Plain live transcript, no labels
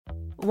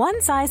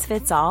One size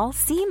fits all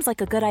seems like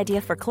a good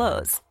idea for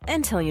clothes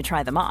until you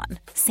try them on.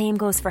 Same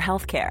goes for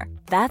healthcare.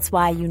 That's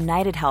why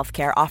United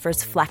Healthcare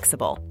offers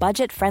flexible,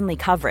 budget-friendly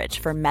coverage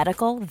for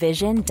medical,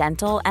 vision,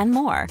 dental, and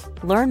more.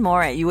 Learn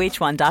more at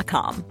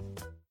uh1.com.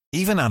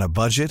 Even on a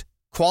budget,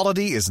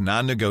 quality is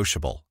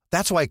non-negotiable.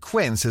 That's why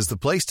Quince is the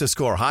place to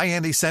score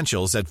high-end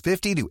essentials at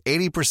 50 to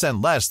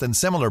 80% less than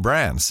similar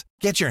brands.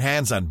 Get your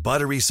hands on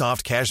buttery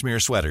soft cashmere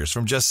sweaters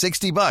from just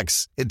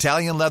 $60,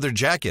 Italian leather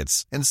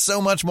jackets, and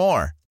so much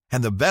more.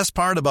 And the best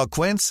part about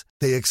Quince,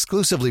 they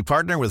exclusively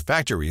partner with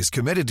factories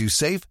committed to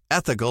safe,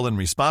 ethical, and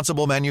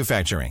responsible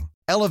manufacturing.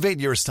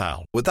 Elevate your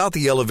style without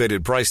the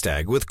elevated price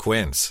tag with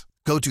Quince.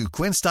 Go to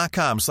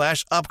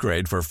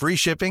quince.com/upgrade for free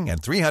shipping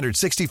and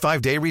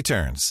 365-day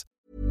returns.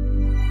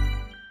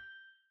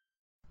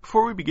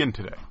 Before we begin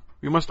today,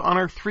 we must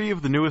honor 3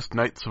 of the newest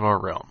knights of our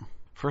realm.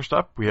 First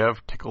up, we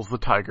have Tickles the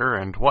Tiger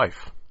and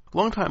wife.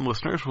 Longtime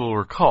listeners will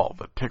recall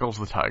that Tickles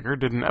the Tiger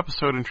did an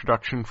episode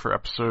introduction for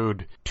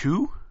episode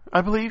 2, I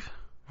believe.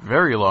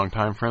 Very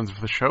long-time friends of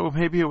the show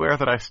may be aware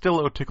that I still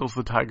owe Tickles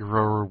the Tiger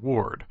a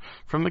reward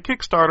from the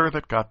Kickstarter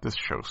that got this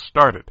show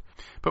started.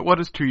 But what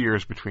is 2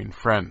 years between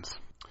friends?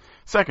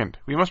 Second,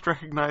 we must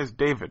recognize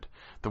David,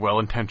 the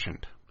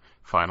well-intentioned.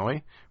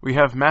 Finally, we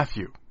have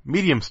Matthew,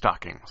 Medium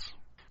Stockings.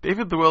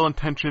 David the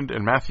Well-Intentioned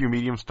and Matthew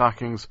Medium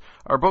Stockings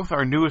are both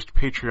our newest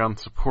Patreon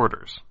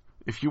supporters.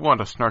 If you want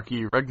a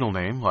snarky regnal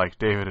name like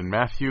David and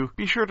Matthew,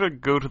 be sure to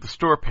go to the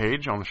store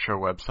page on the show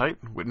website,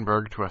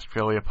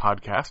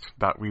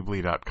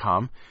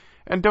 wittenberg2westphaliapodcast.weebly.com,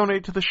 and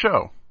donate to the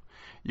show.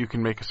 You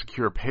can make a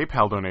secure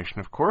PayPal donation,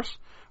 of course,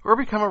 or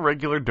become a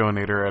regular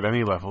donator at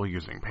any level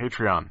using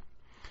Patreon.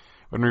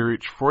 When we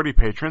reach 40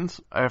 patrons,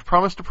 I have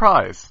promised a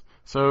prize,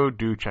 so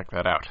do check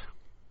that out.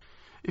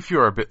 If you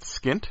are a bit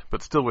skint,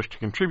 but still wish to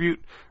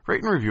contribute,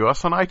 rate and review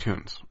us on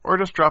iTunes, or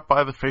just drop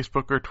by the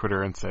Facebook or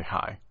Twitter and say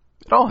hi.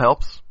 It all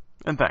helps.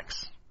 And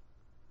thanks.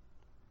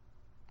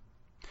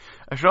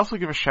 I should also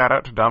give a shout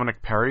out to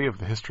Dominic Perry of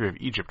the History of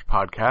Egypt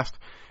podcast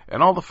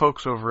and all the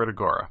folks over at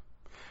Agora.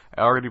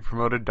 I already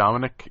promoted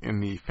Dominic in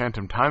the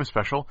Phantom Time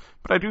special,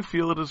 but I do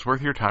feel it is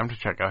worth your time to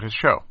check out his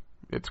show.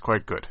 It's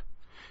quite good.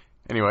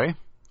 Anyway,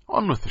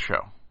 on with the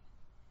show.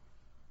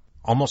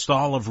 Almost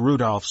all of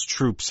Rudolph's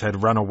troops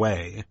had run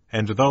away,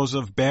 and those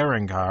of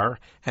Berengar,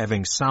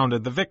 having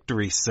sounded the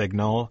victory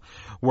signal,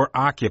 were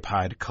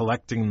occupied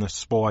collecting the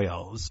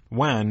spoils,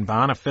 when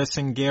Boniface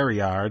and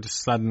Gerriard,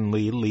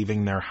 suddenly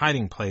leaving their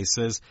hiding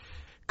places,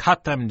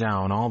 cut them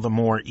down all the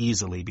more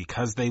easily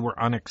because they were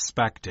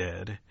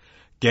unexpected.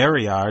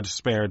 Gerriard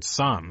spared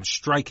some,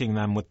 striking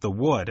them with the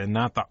wood and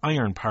not the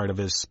iron part of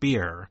his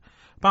spear.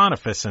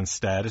 Boniface,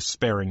 instead,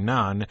 sparing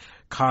none,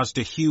 caused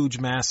a huge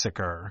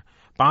massacre.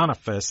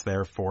 Boniface,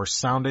 therefore,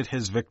 sounded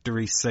his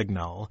victory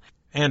signal,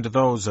 and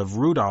those of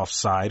Rudolph's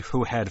side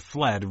who had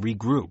fled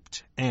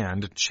regrouped,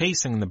 and,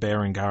 chasing the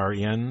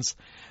Berengarians,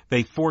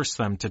 they forced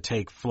them to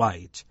take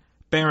flight.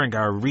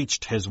 Berengar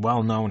reached his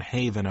well-known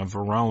haven of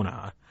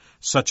Verona.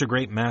 Such a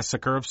great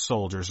massacre of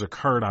soldiers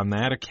occurred on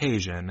that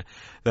occasion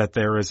that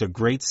there is a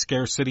great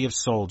scarcity of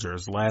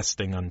soldiers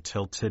lasting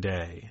until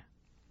today.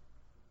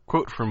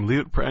 Quote from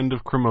Liutprand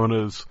of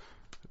Cremona's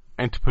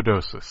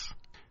Antipodosis,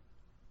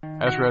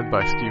 as read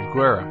by Steve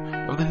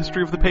Guerra of the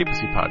History of the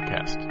Papacy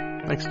podcast.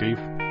 Thanks, Steve.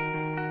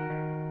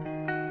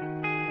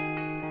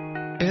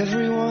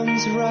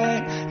 Everyone's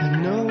right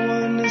and no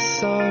one is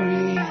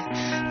sorry.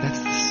 That's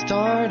the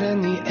start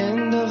and the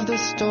end of the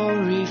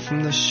story.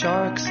 From the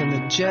sharks and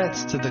the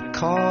jets to the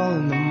call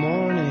in the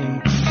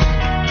morning.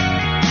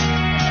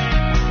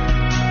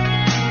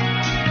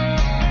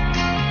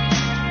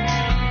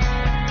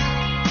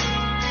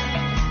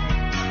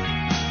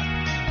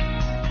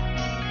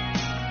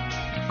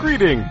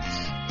 Greetings!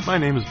 My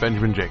name is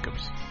Benjamin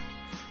Jacobs,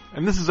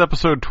 and this is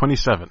episode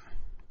 27,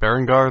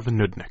 Berengar the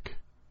Nudnik.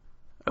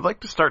 I'd like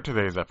to start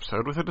today's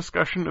episode with a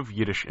discussion of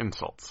Yiddish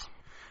insults.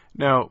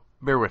 Now,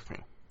 bear with me.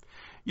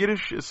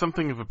 Yiddish is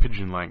something of a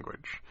pidgin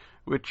language,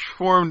 which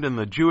formed in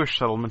the Jewish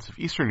settlements of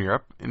Eastern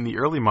Europe in the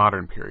early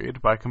modern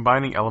period by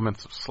combining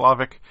elements of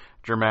Slavic,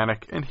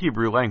 Germanic, and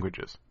Hebrew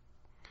languages.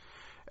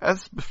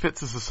 As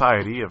befits a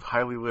society of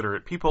highly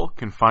literate people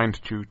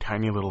confined to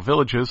tiny little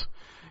villages,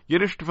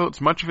 Yiddish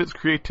devotes much of its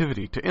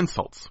creativity to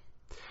insults,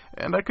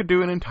 and I could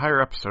do an entire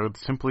episode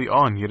simply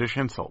on Yiddish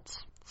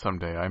insults.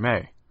 Someday I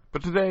may.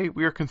 But today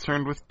we are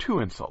concerned with 2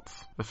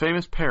 insults, the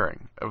famous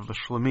pairing of the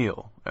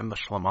schlemiel and the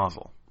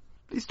schlemazel.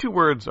 These 2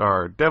 words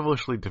are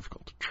devilishly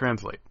difficult to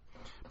translate,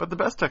 but the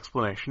best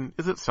explanation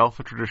is itself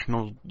a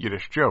traditional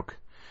Yiddish joke,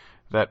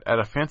 that at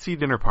a fancy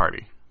dinner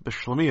party, the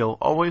schlemiel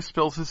always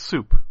spills his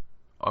soup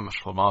on the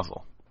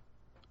schlemazel.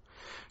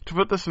 To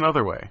put this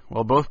another way,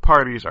 while both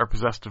parties are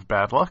possessed of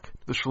bad luck,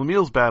 the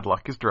schlemiel's bad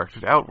luck is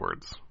directed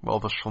outwards, while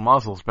the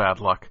schlemazel's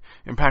bad luck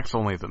impacts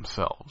only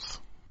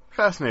themselves.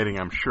 Fascinating,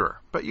 I'm sure,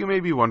 but you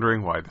may be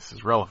wondering why this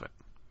is relevant.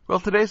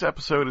 Well, today's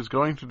episode is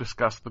going to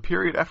discuss the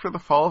period after the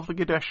fall of the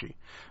Gedeshi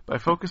by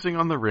focusing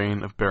on the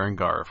reign of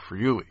Berengar of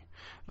Friuli,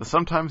 the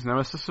sometimes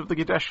nemesis of the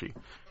Gedeshi,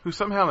 who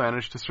somehow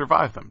managed to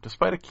survive them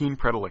despite a keen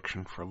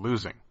predilection for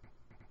losing.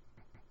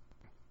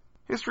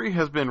 History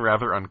has been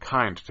rather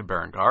unkind to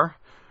Berengar,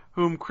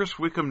 whom Chris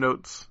Wickham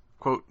notes,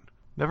 quote,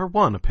 never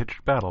won a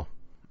pitched battle,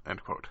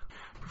 end quote.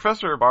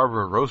 Professor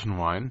Barbara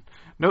Rosenwein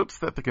notes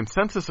that the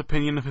consensus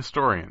opinion of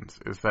historians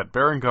is that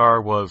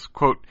Berengar was,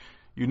 quote,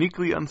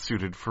 uniquely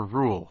unsuited for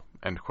rule,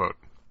 end quote.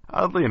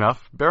 Oddly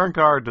enough,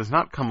 Berengar does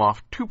not come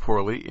off too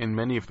poorly in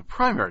many of the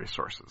primary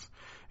sources,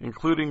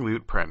 including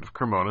Liutprand of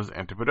Cremona's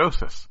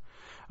Antipodosis,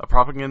 a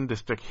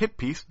propagandistic hit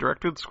piece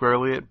directed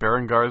squarely at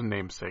Berengar's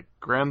namesake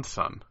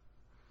grandson.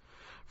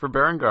 For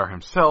Berengar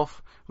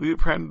himself,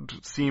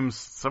 Liutprand seems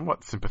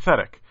somewhat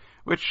sympathetic,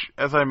 which,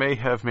 as I may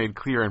have made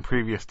clear in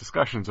previous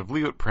discussions of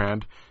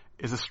Liutprand,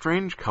 is a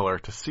strange color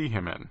to see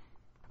him in.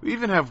 We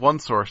even have one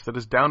source that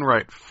is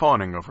downright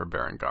fawning over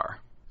Berengar,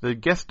 the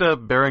Gesta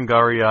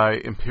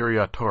Berengarii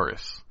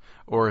Imperiatoris,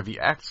 or the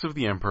Acts of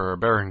the Emperor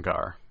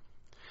Berengar.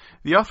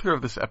 The author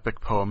of this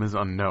epic poem is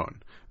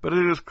unknown, but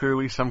it is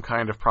clearly some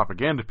kind of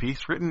propaganda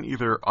piece written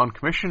either on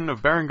commission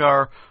of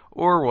Berengar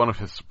or one of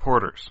his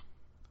supporters.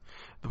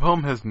 The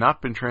poem has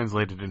not been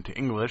translated into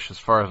English, as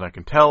far as I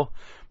can tell,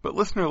 but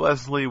listener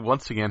Leslie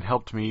once again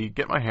helped me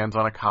get my hands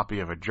on a copy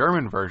of a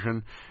German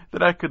version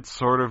that I could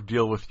sort of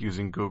deal with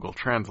using Google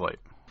Translate.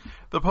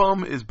 The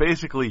poem is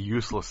basically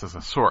useless as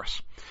a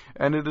source,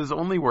 and it is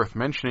only worth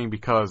mentioning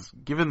because,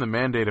 given the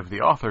mandate of the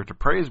author to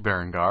praise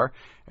Berengar,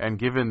 and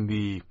given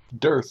the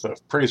dearth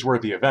of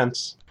praiseworthy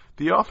events,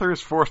 the author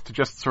is forced to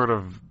just sort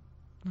of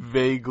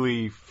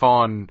vaguely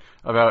fawn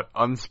about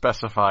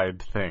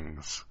unspecified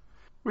things,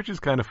 which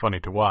is kind of funny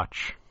to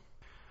watch.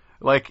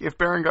 Like, if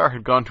Berengar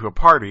had gone to a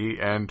party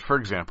and, for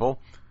example,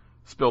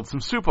 spilled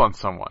some soup on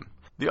someone,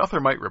 the author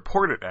might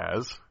report it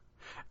as,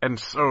 and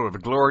so the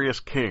glorious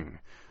king,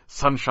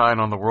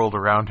 sunshine on the world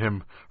around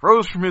him,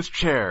 rose from his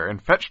chair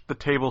and fetched the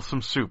table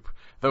some soup,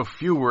 though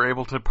few were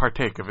able to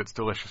partake of its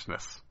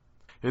deliciousness.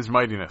 His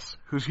mightiness,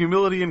 whose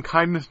humility and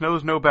kindness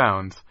knows no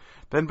bounds,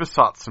 then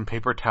besought some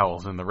paper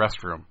towels in the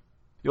restroom.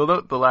 You'll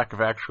note the lack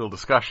of actual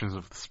discussions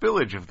of the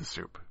spillage of the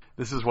soup.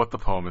 This is what the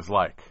poem is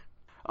like.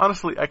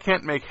 Honestly, I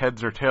can't make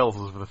heads or tails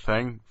of the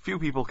thing. Few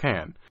people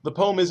can. The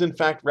poem is in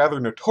fact rather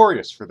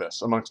notorious for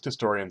this amongst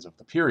historians of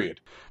the period.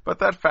 But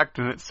that fact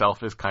in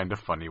itself is kind of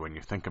funny when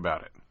you think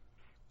about it.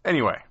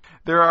 Anyway,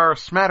 there are a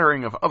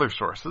smattering of other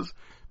sources,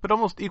 but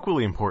almost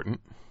equally important.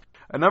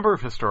 A number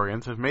of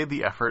historians have made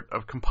the effort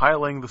of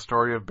compiling the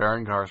story of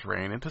Berengar's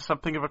reign into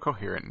something of a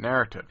coherent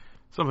narrative,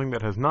 something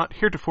that has not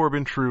heretofore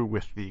been true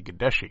with the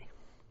Gadeshi.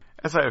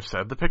 As I have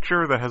said, the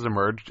picture that has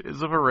emerged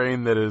is of a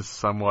reign that is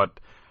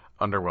somewhat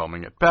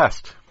underwhelming at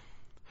best.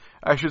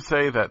 I should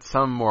say that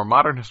some more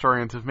modern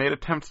historians have made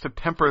attempts to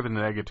temper the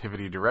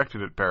negativity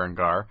directed at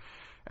Berengar.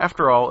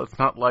 After all, it's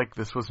not like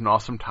this was an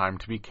awesome time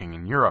to be king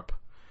in Europe.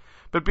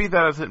 But be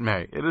that as it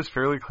may, it is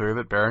fairly clear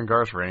that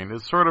Berengar's reign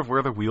is sort of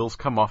where the wheels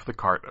come off the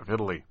cart of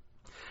Italy.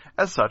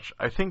 As such,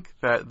 I think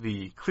that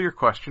the clear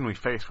question we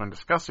face when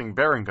discussing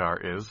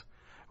Berengar is,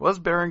 was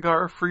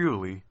Berengar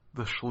Friuli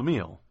the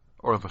Schlemiel,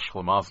 or the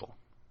Schlemazel?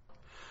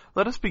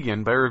 Let us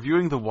begin by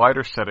reviewing the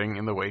wider setting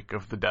in the wake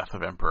of the death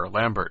of Emperor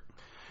Lambert.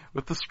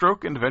 With the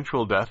stroke and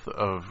eventual death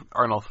of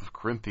Arnulf of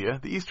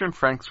Carinthia, the Eastern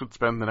Franks would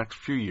spend the next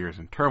few years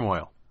in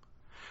turmoil.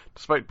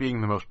 Despite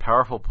being the most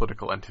powerful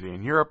political entity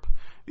in Europe,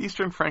 the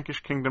Eastern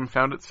Frankish kingdom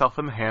found itself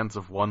in the hands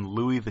of one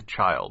Louis the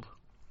Child,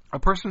 a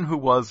person who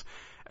was,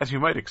 as you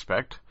might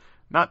expect,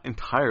 not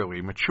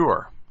entirely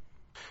mature.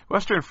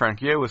 Western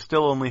Francia was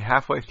still only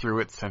halfway through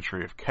its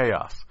century of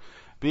chaos,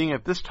 being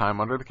at this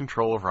time under the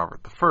control of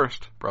Robert I,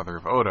 brother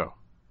of Odo.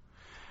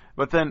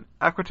 But then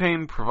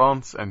Aquitaine,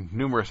 Provence, and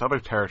numerous other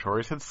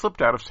territories had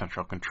slipped out of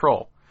central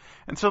control,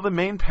 and so the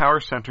main power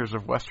centers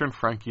of Western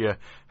Francia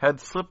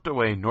had slipped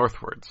away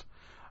northwards,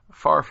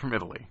 far from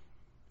Italy.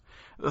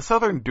 The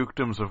southern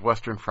dukedoms of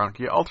Western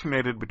Francia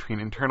alternated between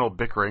internal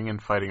bickering and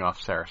fighting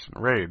off Saracen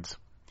raids.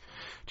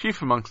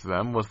 Chief amongst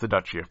them was the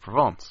Duchy of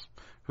Provence,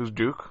 whose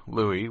duke,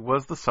 Louis,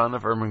 was the son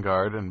of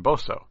Ermengarde and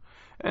Boso,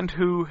 and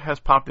who has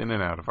popped in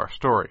and out of our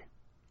story.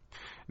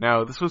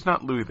 Now, this was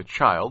not Louis the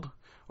Child,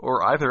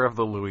 or either of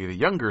the Louis the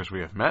Youngers we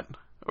have met,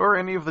 or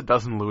any of the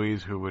dozen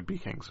Louis who would be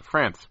kings of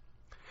France.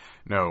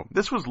 No,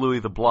 this was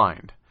Louis the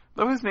Blind,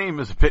 though his name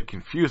is a bit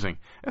confusing,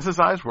 as his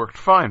eyes worked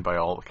fine by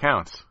all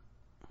accounts.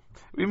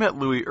 We met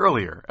Louis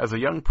earlier, as a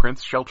young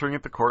prince sheltering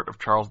at the court of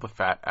Charles the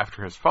Fat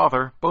after his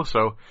father,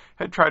 Boso,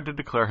 had tried to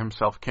declare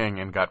himself king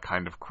and got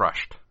kind of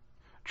crushed.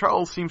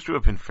 Charles seems to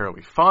have been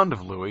fairly fond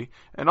of Louis,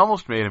 and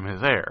almost made him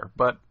his heir,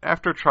 but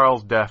after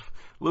Charles' death,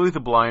 Louis the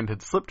Blind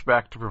had slipped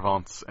back to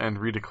Provence and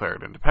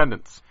redeclared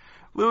independence.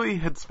 Louis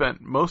had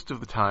spent most of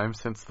the time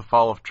since the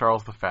fall of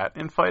Charles the Fat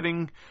in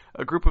fighting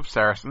a group of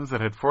Saracens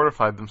that had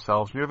fortified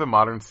themselves near the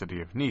modern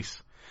city of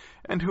Nice,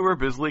 and who were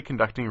busily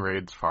conducting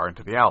raids far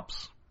into the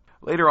Alps.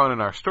 Later on in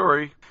our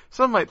story,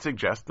 some might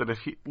suggest that if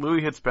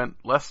Louis had spent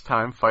less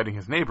time fighting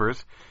his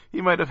neighbors,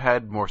 he might have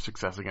had more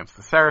success against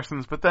the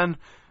Saracens, but then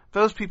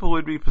those people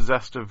would be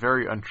possessed of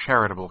very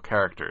uncharitable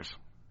characters.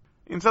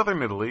 In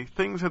southern Italy,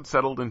 things had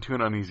settled into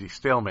an uneasy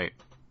stalemate.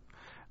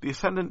 The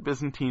ascendant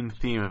Byzantine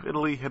theme of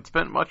Italy had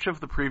spent much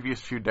of the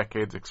previous few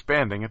decades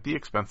expanding at the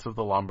expense of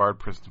the Lombard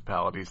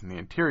principalities in the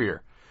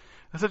interior,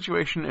 a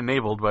situation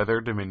enabled by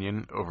their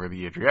dominion over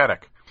the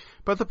Adriatic.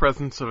 But the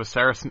presence of a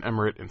Saracen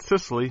emirate in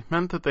Sicily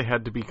meant that they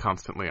had to be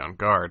constantly on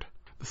guard.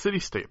 The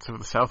city-states of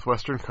the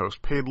southwestern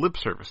coast paid lip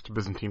service to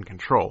Byzantine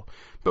control,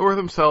 but were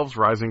themselves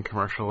rising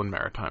commercial and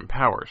maritime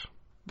powers.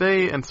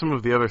 They, and some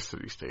of the other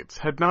city-states,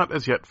 had not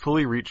as yet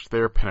fully reached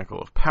their pinnacle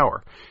of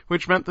power,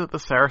 which meant that the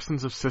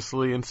Saracens of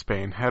Sicily and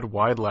Spain had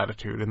wide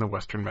latitude in the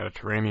western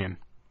Mediterranean.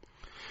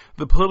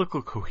 The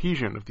political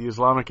cohesion of the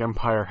Islamic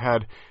Empire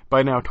had,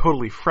 by now,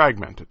 totally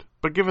fragmented,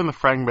 but given the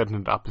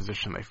fragmented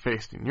opposition they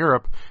faced in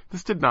Europe,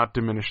 this did not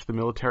diminish the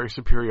military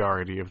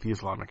superiority of the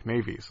Islamic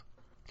navies.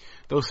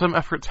 Though some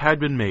efforts had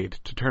been made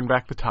to turn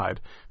back the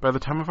tide, by the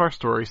time of our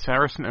story,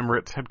 Saracen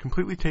emirates had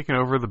completely taken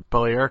over the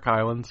Balearic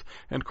Islands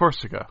and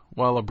Corsica,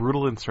 while a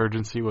brutal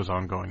insurgency was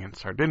ongoing in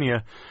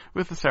Sardinia,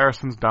 with the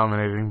Saracens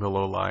dominating the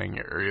low-lying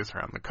areas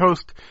around the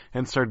coast,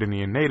 and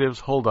Sardinian natives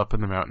holed up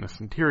in the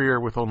mountainous interior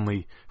with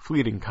only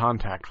fleeting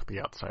contact with the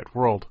outside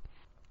world.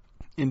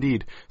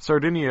 Indeed,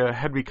 Sardinia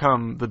had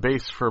become the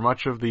base for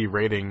much of the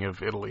raiding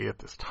of Italy at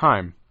this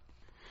time.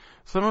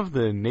 Some of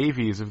the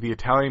navies of the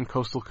Italian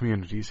coastal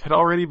communities had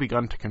already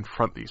begun to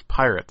confront these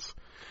pirates,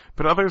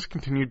 but others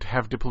continued to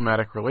have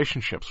diplomatic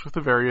relationships with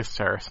the various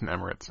Saracen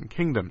emirates and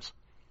kingdoms.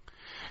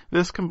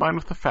 This, combined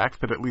with the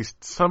fact that at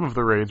least some of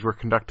the raids were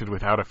conducted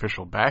without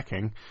official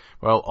backing,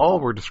 while all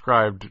were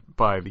described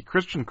by the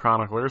Christian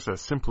chroniclers as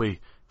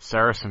simply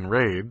Saracen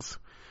raids,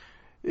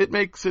 it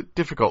makes it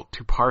difficult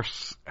to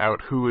parse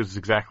out who is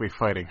exactly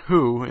fighting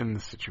who in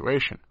the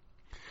situation.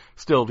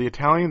 Still, the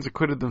Italians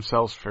acquitted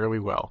themselves fairly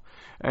well,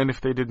 and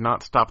if they did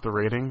not stop the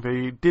raiding,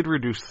 they did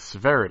reduce the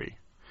severity.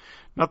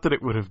 Not that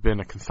it would have been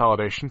a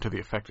consolidation to the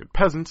affected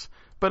peasants,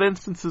 but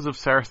instances of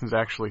Saracens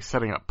actually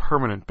setting up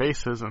permanent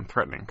bases and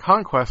threatening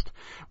conquest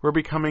were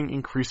becoming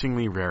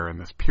increasingly rare in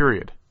this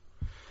period.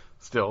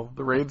 Still,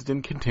 the raids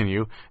did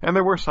continue, and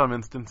there were some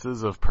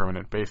instances of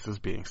permanent bases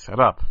being set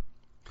up.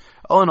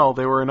 All in all,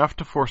 they were enough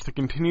to force the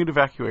continued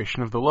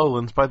evacuation of the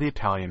lowlands by the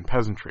Italian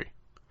peasantry.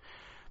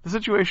 The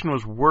situation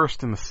was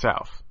worst in the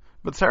south,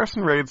 but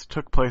Saracen raids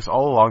took place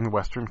all along the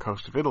western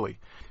coast of Italy,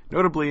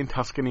 notably in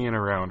Tuscany and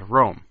around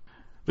Rome.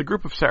 The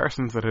group of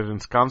Saracens that had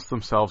ensconced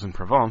themselves in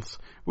Provence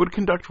would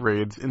conduct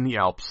raids in the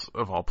Alps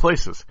of all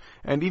places,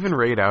 and even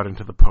raid out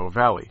into the Po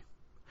Valley.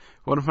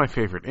 One of my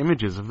favorite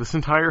images of this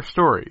entire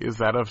story is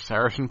that of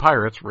Saracen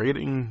pirates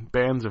raiding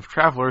bands of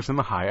travelers in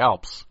the High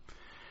Alps.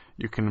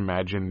 You can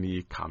imagine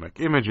the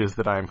comic images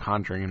that I am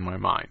conjuring in my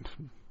mind.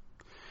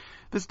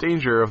 This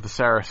danger of the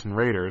Saracen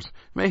raiders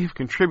may have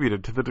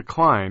contributed to the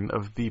decline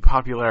of the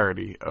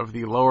popularity of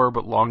the lower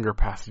but longer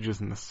passages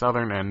in the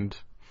southern end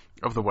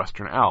of the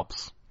Western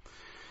Alps,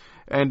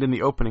 and in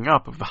the opening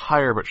up of the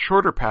higher but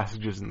shorter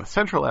passages in the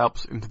Central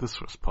Alps into the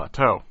Swiss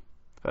plateau.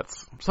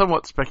 That's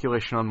somewhat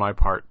speculation on my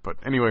part, but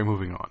anyway,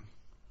 moving on.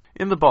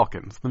 In the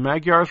Balkans, the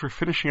Magyars were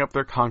finishing up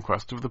their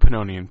conquest of the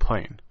Pannonian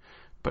Plain,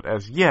 but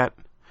as yet,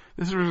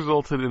 this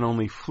resulted in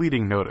only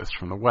fleeting notice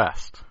from the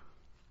west.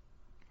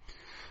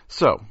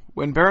 So,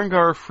 when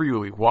Berengar of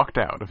Friuli walked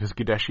out of his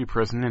Guideschi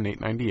prison in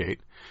 898,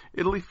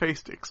 Italy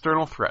faced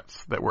external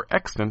threats that were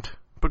extant,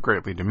 but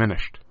greatly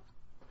diminished.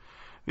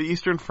 The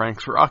eastern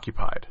Franks were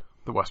occupied,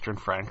 the western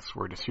Franks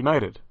were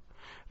disunited.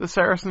 The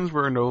Saracens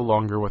were no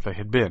longer what they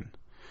had been.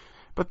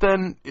 But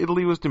then,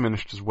 Italy was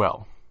diminished as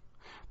well.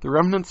 The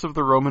remnants of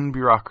the Roman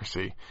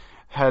bureaucracy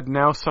had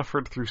now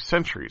suffered through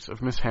centuries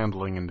of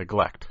mishandling and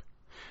neglect.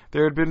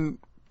 There had been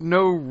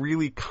no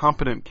really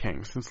competent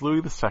king since Louis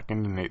II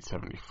in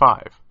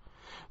 875.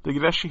 The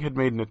Guideschi had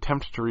made an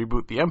attempt to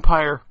reboot the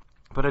empire,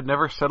 but had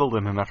never settled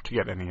in enough to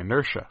get any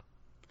inertia.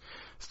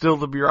 Still,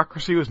 the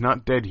bureaucracy was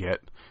not dead yet,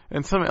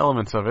 and some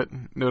elements of it,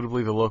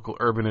 notably the local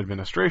urban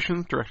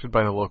administrations directed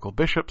by the local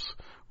bishops,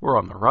 were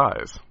on the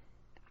rise.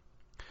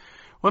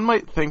 One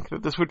might think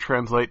that this would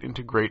translate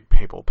into great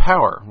papal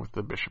power, with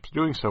the bishops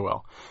doing so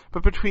well,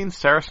 but between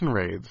Saracen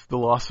raids, the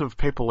loss of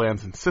papal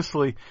lands in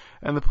Sicily,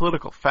 and the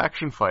political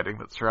faction fighting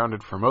that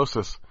surrounded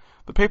Formosus,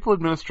 the papal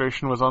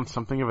administration was on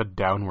something of a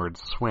downward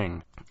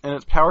swing, and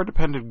its power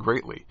depended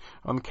greatly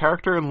on the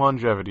character and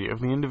longevity of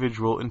the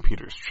individual in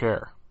Peter's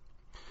chair.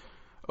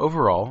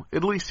 Overall,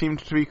 Italy seemed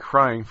to be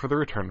crying for the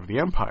return of the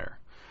empire,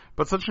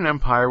 but such an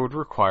empire would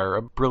require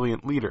a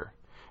brilliant leader,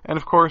 and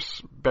of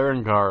course,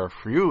 Berengar of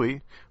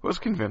Friuli was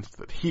convinced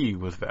that he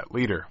was that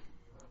leader.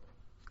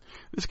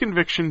 This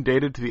conviction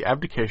dated to the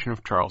abdication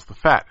of Charles the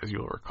Fat, as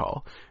you'll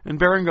recall, and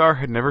Berengar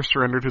had never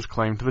surrendered his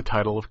claim to the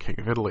title of King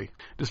of Italy,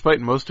 despite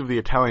most of the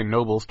Italian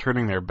nobles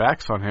turning their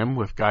backs on him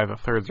with Guy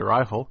III's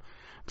arrival,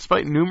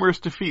 despite numerous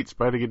defeats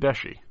by the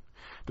Guideschi,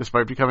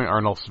 despite becoming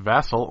Arnulf's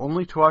vassal,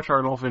 only to watch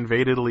Arnulf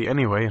invade Italy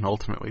anyway and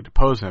ultimately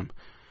depose him.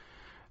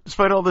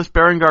 Despite all this,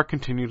 Berengar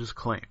continued his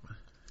claim.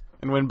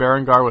 And when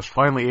Berengar was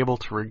finally able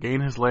to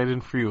regain his land in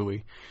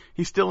Friuli,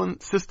 he still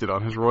insisted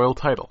on his royal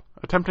title,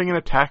 attempting an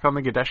attack on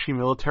the Guideschi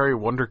military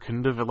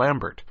wunderkind of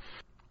Lambert,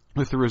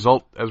 with the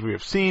result, as we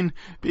have seen,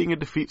 being a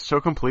defeat so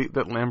complete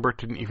that Lambert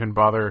didn't even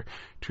bother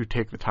to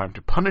take the time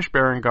to punish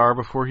Berengar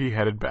before he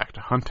headed back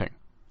to hunting.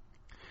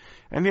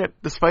 And yet,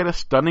 despite a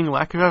stunning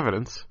lack of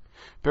evidence,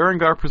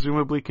 Berengar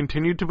presumably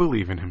continued to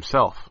believe in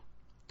himself.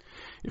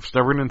 If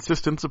stubborn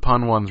insistence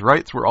upon one's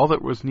rights were all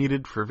that was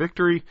needed for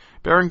victory,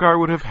 Berengar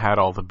would have had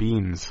all the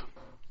beans.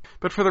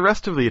 But for the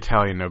rest of the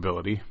Italian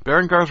nobility,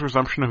 Berengar's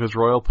resumption of his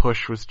royal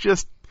push was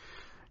just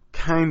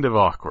kind of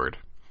awkward.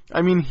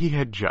 I mean, he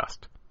had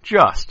just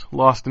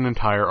lost an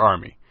entire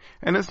army.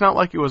 And it's not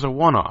like it was a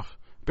one-off.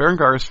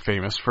 Berengar is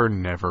famous for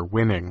never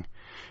winning.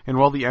 And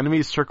while the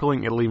enemies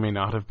circling Italy may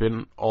not have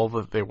been all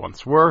that they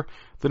once were,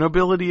 the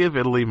nobility of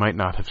Italy might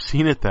not have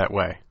seen it that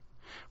way.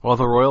 While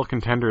the royal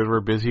contenders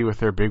were busy with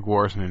their big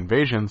wars and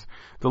invasions,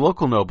 the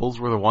local nobles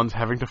were the ones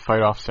having to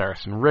fight off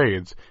Saracen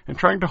raids and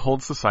trying to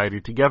hold society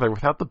together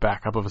without the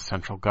backup of a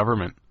central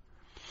government.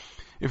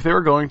 If they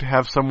were going to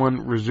have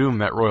someone resume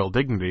that royal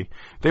dignity,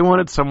 they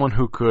wanted someone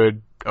who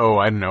could,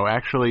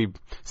 actually,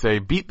 say,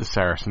 beat the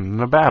Saracens in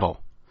a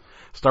battle.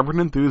 Stubborn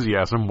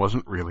enthusiasm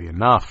wasn't really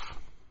enough.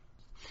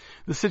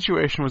 The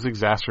situation was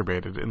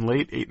exacerbated in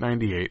late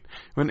 898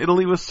 when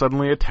Italy was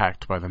suddenly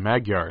attacked by the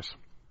Magyars.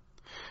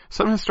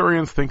 Some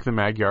historians think the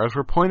Magyars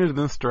were pointed in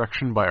this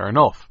direction by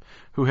Arnulf,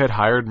 who had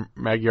hired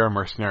Magyar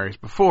mercenaries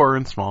before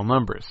in small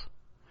numbers.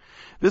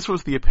 This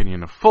was the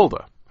opinion of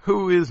Fulda,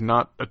 who is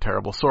not a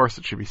terrible source,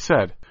 it should be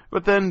said.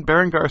 But then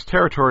Berengar's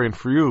territory in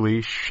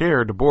Friuli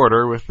shared a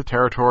border with the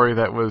territory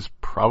that was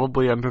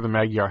probably under the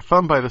Magyar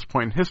thumb by this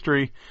point in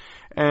history,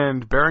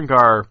 and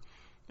Berengar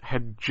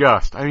had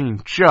just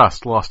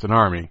lost an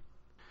army.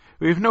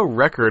 We have no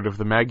record of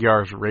the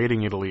Magyars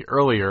raiding Italy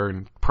earlier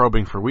and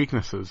probing for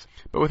weaknesses,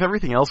 but with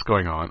everything else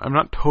going on, I'm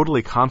not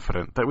totally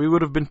confident that we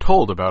would have been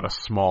told about a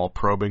small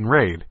probing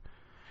raid.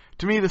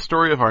 To me, the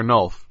story of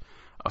Arnulf,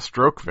 a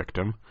stroke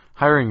victim,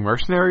 hiring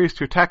mercenaries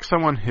to attack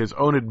someone his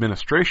own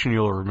administration,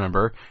 you'll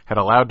remember, had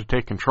allowed to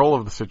take control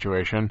of the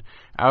situation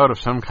out of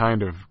some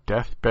kind of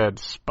deathbed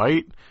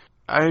spite,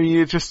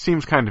 it just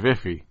seems kind of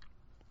iffy.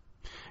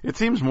 It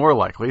seems more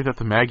likely that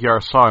the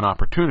Magyars saw an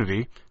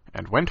opportunity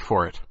and went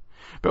for it,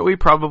 but we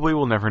probably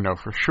will never know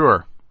for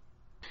sure.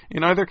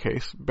 In either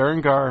case,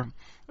 Berengar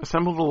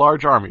assembled a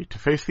large army to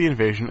face the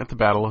invasion at the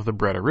Battle of the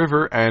Breda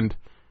River, and,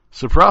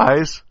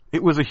 surprise,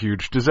 it was a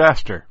huge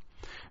disaster.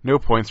 No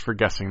points for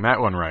guessing that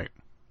one right.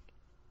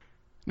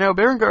 Now,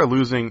 Berengar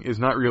losing is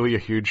not really a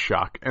huge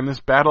shock, and this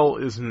battle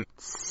isn't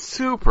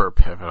super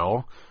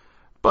pivotal,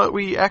 but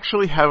we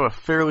actually have a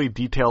fairly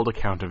detailed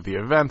account of the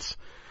events,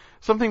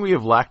 something we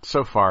have lacked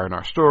so far in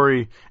our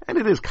story, and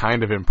it is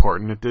kind of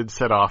important. It did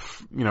set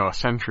off, a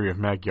century of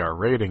Magyar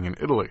raiding in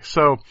Italy.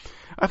 So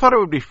I thought it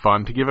would be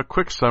fun to give a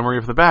quick summary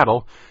of the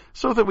battle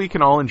so that we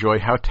can all enjoy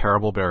how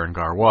terrible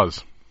Berengar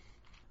was.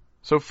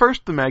 So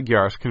first, the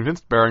Magyars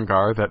convinced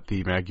Berengar that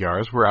the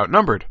Magyars were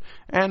outnumbered,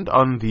 and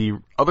on the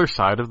other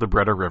side of the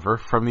Breda River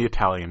from the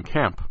Italian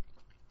camp.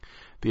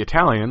 The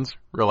Italians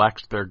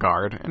relaxed their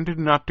guard and did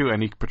not do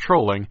any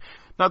patrolling.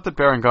 Not that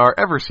Berengar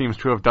ever seems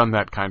to have done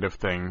that kind of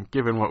thing,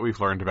 given what we've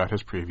learned about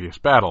his previous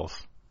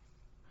battles.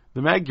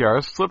 The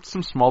Magyars slipped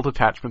some small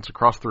detachments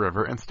across the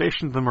river and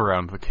stationed them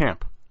around the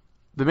camp.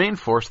 The main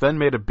force then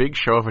made a big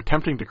show of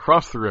attempting to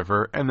cross the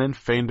river and then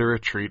feigned a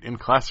retreat in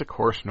classic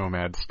horse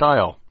nomad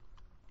style.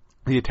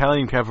 The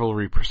Italian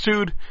cavalry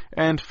pursued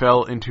and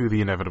fell into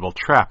the inevitable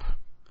trap.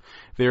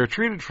 They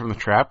retreated from the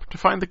trap to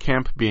find the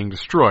camp being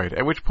destroyed,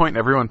 at which point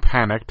everyone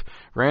panicked,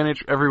 ran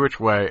every which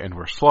way, and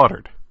were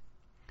slaughtered.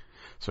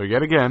 So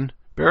yet again,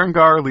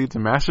 Berengar leads a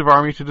massive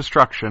army to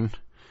destruction,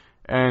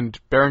 and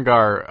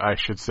Berengar, I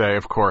should say,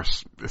 of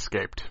course,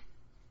 escaped.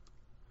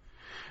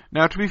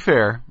 Now, to be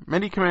fair,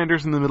 many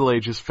commanders in the Middle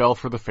Ages fell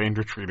for the feigned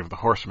retreat of the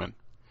horsemen.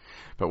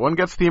 But one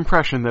gets the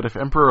impression that if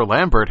Emperor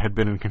Lambert had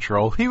been in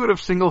control, he would have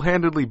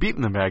single-handedly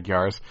beaten the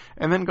Magyars,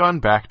 and then gone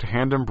back to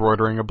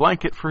hand-embroidering a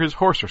blanket for his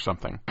horse or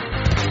something.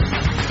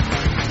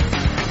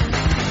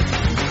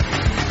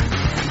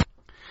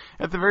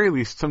 At the very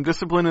least, some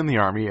discipline in the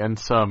army and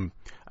some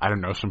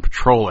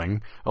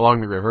patrolling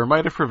along the river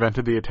might have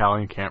prevented the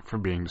Italian camp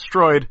from being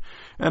destroyed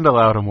and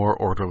allowed a more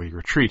orderly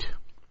retreat.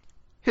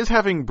 His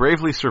having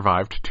bravely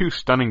survived 2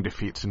 stunning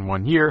defeats in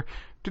 1 year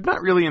did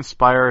not really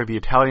inspire the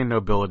Italian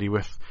nobility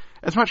with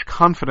as much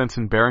confidence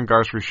in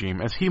Berengar's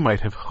regime as he might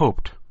have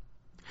hoped.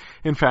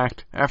 In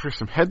fact, after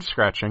some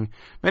head-scratching,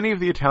 many of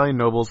the Italian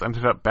nobles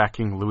ended up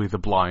backing Louis the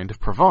Blind of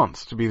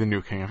Provence to be the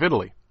new king of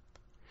Italy.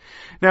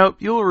 Now,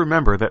 you'll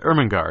remember that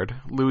Ermengarde,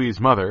 Louis's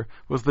mother,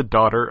 was the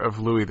daughter of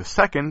Louis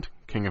II,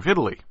 king of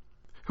Italy,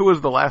 who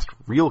was the last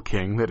real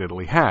king that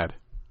Italy had.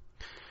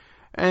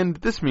 And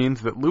this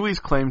means that Louis's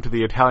claim to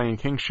the Italian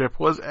kingship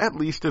was at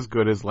least as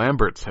good as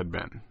Lambert's had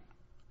been.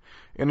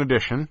 In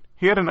addition,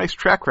 he had a nice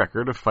track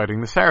record of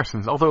fighting the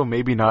Saracens, although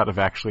maybe not of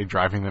actually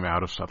driving them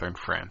out of southern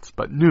France,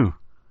 but new.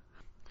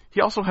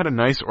 He also had a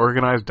nice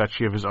organized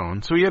duchy of his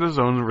own, so he had his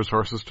own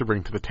resources to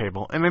bring to the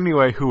table, and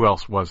anyway, who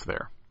else was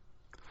there?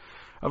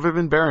 Other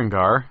than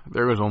Berengar,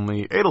 there was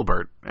only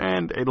Adalbert,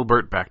 and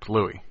Adalbert backed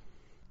Louis.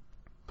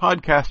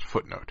 Podcast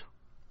footnote.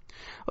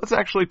 let's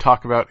actually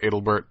talk about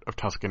Adalbert of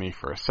Tuscany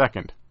for a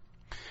second.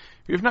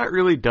 We've not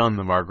really done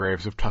the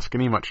Margraves of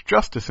Tuscany much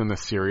justice in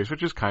this series,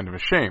 which is kind of a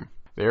shame.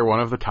 They are one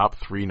of the top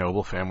 3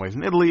 noble families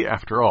in Italy,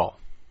 after all.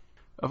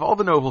 Of all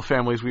the noble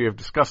families we have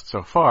discussed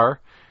so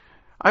far,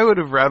 I would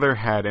have rather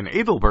had an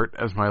Adalbert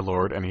as my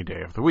lord any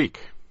day of the week.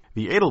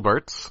 The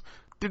Adalberts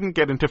didn't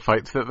get into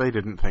fights that they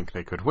didn't think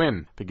they could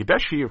win. The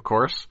Gadeschi, of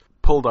course,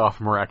 pulled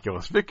off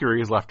miraculous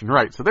victories left and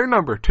right, so they're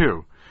number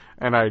 2.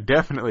 And I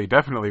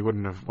definitely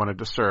wouldn't have wanted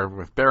to serve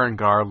with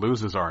Berengar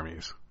Luz's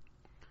armies.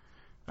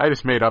 I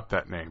just made up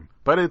that name,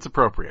 but it's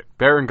appropriate.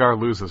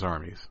 Berengar Luz's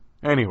armies.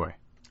 Anyway,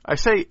 I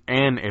say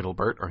an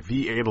Adalbert, or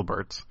the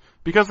Adalberts,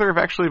 because there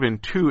have actually been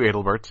 2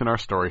 Adalberts in our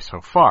story so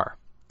far.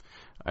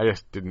 I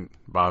just didn't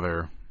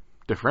bother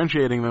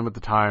differentiating them at the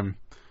time.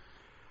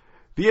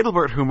 The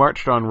Adalbert who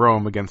marched on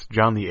Rome against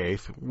John VIII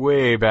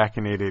way back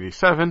in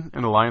 887,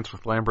 in alliance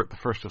with Lambert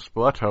I of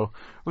Spoleto,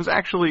 was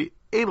actually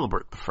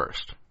Adalbert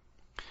I.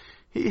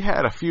 He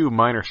had a few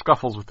minor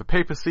scuffles with the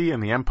papacy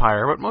and the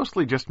empire, but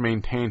mostly just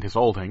maintained his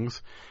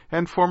holdings,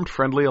 and formed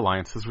friendly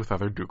alliances with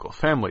other ducal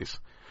families,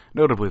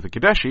 notably the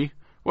Gadeschi,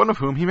 one of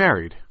whom he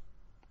married.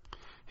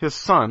 His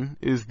son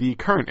is the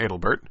current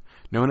Adalbert,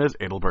 known as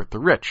Adalbert the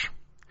Rich.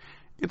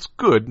 It's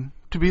good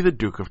to be the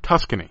Duke of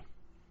Tuscany.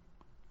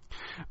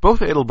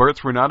 Both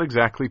Adalberts were not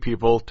exactly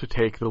people to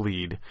take the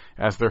lead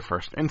as their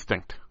first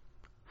instinct.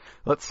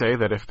 Let's say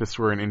that if this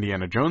were an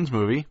Indiana Jones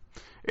movie,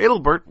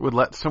 Adalbert would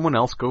let someone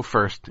else go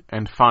first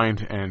and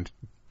find and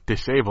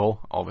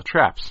disable all the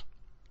traps.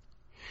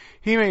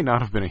 He may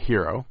not have been a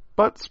hero,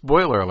 but,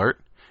 spoiler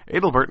alert,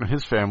 Adalbert and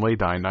his family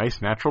die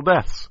nice natural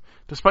deaths,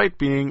 despite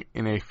being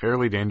in a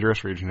fairly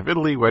dangerous region of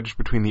Italy wedged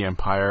between the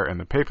Empire and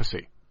the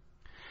papacy.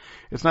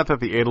 It's not that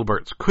the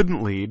Adalberts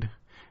couldn't lead.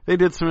 They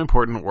did some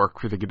important work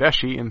for the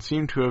Gadeschi and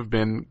seem to have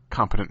been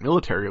competent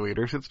military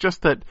leaders. It's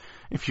just that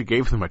if you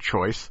gave them a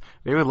choice,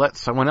 they would let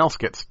someone else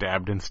get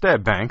stabbed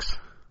instead, thanks.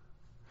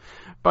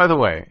 By the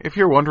way, if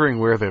you're wondering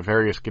where the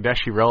various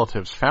Gadeschi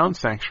relatives found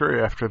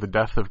sanctuary after the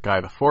death of Guy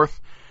IV,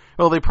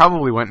 well, they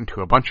probably went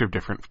into a bunch of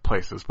different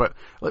places, but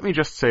let me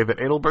just say that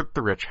Adalbert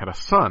the Rich had a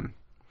son,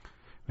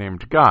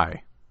 named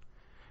Guy.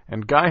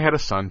 And Guy had a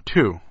son,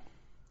 too,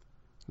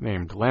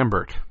 named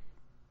Lambert.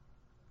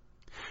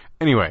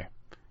 Anyway,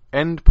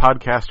 end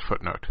podcast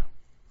footnote.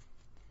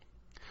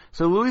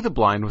 So Louis the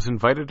Blind was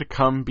invited to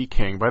come be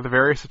king by the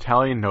various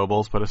Italian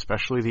nobles, but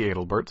especially the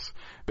Adalberts,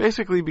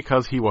 basically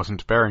because he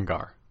wasn't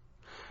Berengar.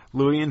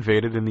 Louis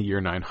invaded in the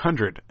year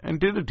 900, and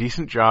did a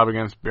decent job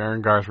against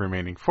Berengar's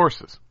remaining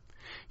forces.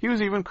 He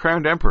was even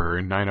crowned emperor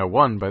in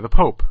 901 by the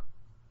Pope.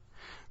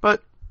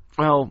 But,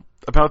 well,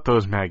 about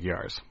those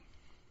Magyars.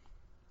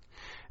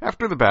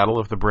 After the Battle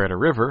of the Breda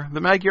River, the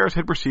Magyars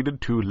had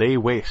proceeded to lay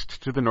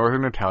waste to the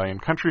northern Italian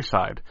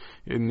countryside,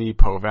 in the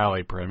Po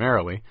Valley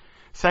primarily,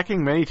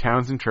 sacking many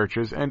towns and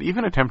churches, and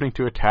even attempting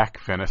to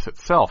attack Venice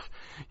itself,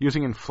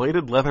 using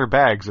inflated leather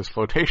bags as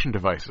flotation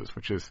devices,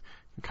 which is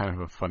kind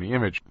of a funny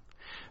image.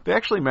 They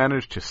actually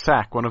managed to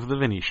sack one of the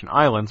Venetian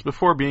islands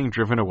before being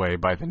driven away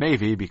by the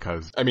navy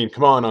because... I mean,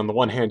 come on the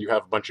one hand you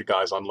have a bunch of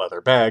guys on leather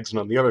bags, and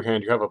on the other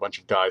hand you have a bunch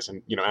of guys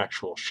in,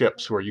 actual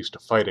ships who are used to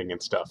fighting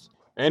and stuff.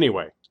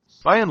 Anyway.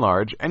 By and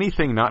large,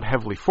 anything not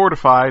heavily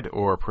fortified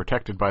or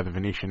protected by the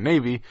Venetian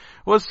navy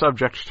was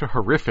subject to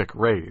horrific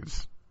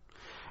raids.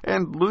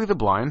 And Louis the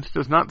Blind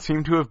does not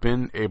seem to have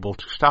been able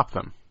to stop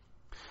them.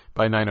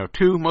 By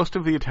 902, most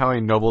of the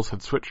Italian nobles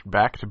had switched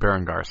back to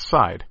Berengar's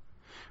side.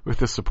 With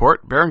this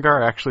support,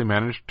 Berengar actually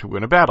managed to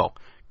win a battle,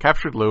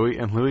 captured Louis,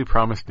 and Louis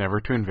promised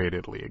never to invade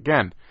Italy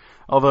again.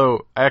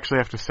 Although, I actually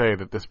have to say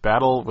that this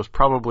battle was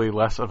probably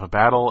less of a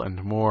battle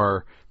and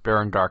more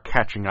Berengar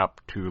catching up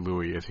to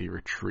Louis as he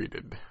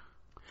retreated.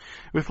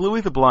 With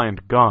Louis the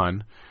Blind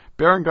gone,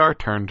 Berengar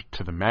turned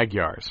to the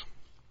Magyars.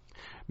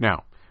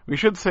 Now, we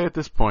should say at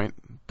this point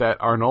that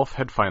Arnulf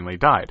had finally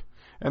died,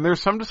 and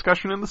there's some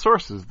discussion in the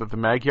sources that the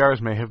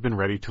Magyars may have been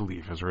ready to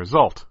leave as a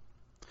result.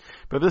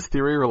 But this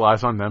theory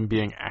relies on them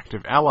being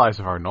active allies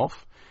of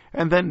Arnulf,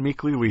 and then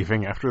meekly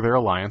leaving after their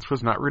alliance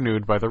was not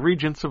renewed by the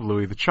regents of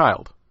Louis the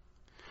Child.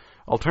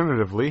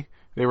 Alternatively,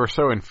 they were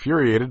so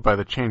infuriated by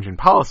the change in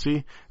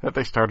policy that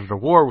they started a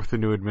war with the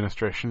new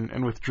administration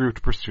and withdrew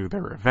to pursue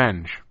their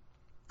revenge.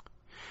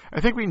 I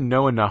think we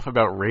know enough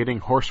about raiding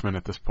horsemen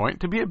at this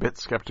point to be a bit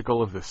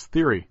skeptical of this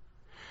theory.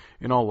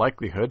 In all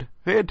likelihood,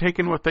 they had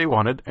taken what they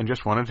wanted and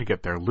just wanted to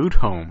get their loot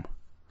home.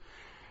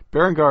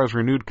 Berengar's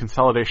renewed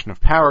consolidation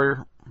of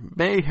power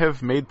may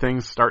have made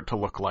things start to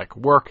look like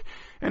work,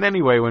 and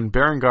anyway, when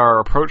Berengar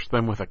approached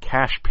them with a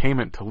cash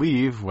payment to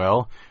leave,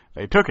 well,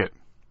 they took it.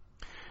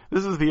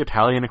 This is the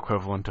Italian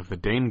equivalent of the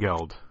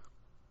Danegeld.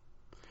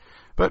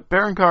 But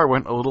Berengar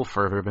went a little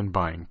further than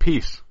buying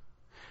peace.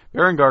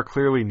 Berengar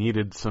clearly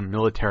needed some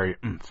military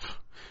oomph,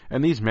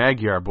 and these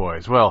Magyar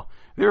boys, well,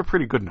 they were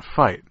pretty good in a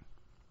fight.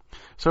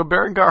 So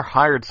Berengar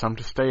hired some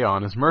to stay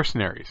on as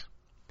mercenaries.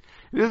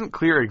 It isn't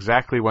clear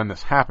exactly when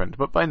this happened,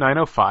 but by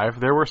 905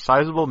 there were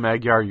sizable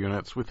Magyar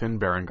units within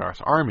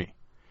Berengar's army.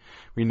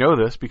 We know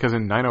this because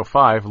in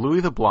 905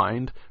 Louis the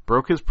Blind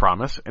broke his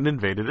promise and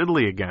invaded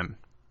Italy again.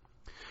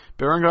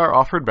 Berengar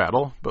offered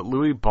battle, but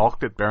Louis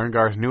balked at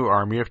Berengar's new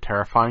army of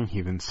terrifying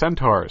heathen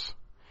centaurs.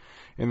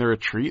 In the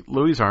retreat,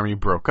 Louis's army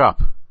broke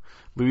up.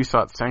 Louis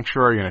sought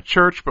sanctuary in a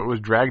church, but was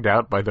dragged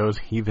out by those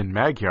heathen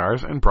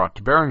Magyars and brought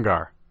to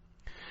Berengar.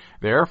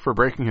 There, for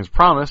breaking his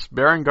promise,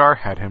 Berengar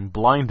had him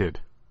blinded.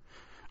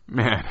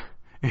 Man,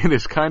 it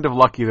is kind of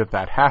lucky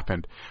that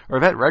happened,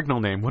 or that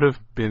regnal name would have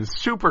been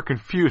super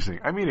confusing.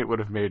 I mean, it would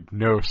have made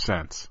no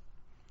sense.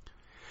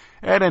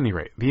 At any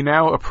rate, the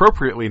now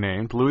appropriately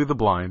named Louis the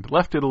Blind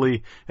left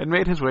Italy and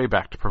made his way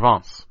back to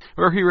Provence,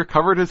 where he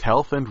recovered his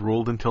health and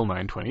ruled until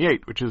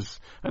 928, which is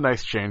a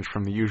nice change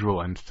from the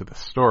usual end to this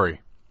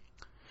story.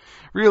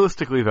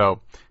 Realistically,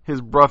 though,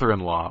 his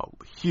brother-in-law,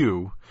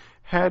 Hugh,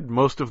 had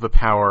most of the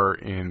power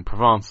in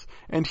Provence,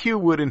 and Hugh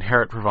would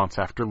inherit Provence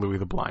after Louis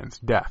the Blind's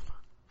death.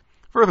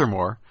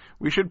 Furthermore,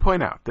 we should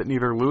point out that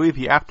neither Louis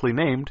the aptly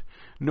named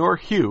nor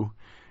Hugh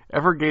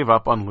ever gave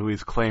up on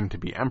Louis's claim to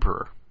be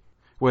emperor.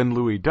 When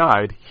Louis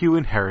died, Hugh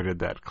inherited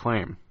that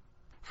claim.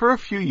 For a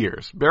few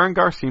years,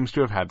 Berengar seems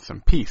to have had some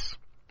peace.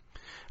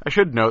 I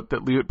should note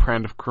that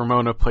Liutprand of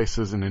Cremona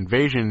places an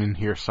invasion in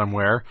here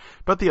somewhere,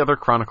 but the other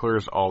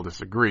chroniclers all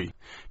disagree.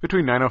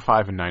 Between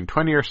 905 and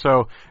 920 or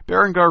so,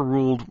 Berengar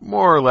ruled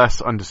more or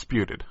less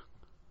undisputed.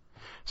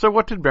 So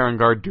what did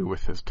Berengar do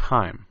with his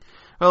time?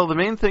 Well, the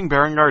main thing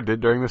Berengar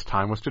did during this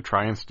time was to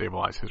try and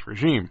stabilize his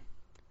regime.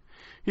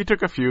 He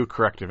took a few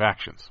corrective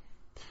actions.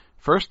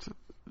 First,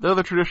 though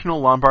the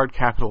traditional Lombard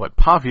capital at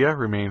Pavia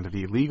remained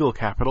the legal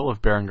capital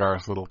of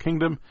Berengar's little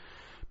kingdom,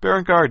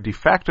 Berengar de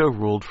facto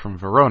ruled from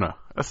Verona,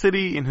 a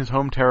city in his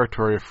home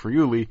territory of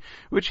Friuli,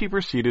 which he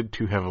proceeded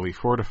to heavily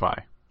fortify.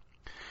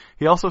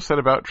 He also set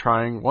about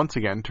trying once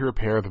again to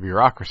repair the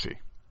bureaucracy.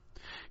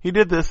 He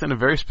did this in a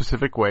very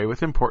specific way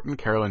with important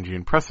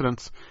Carolingian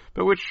precedents,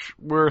 but which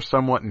were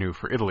somewhat new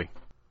for Italy.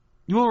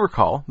 You will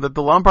recall that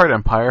the Lombard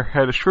Empire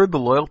had assured the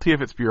loyalty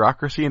of its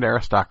bureaucracy and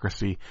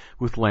aristocracy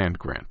with land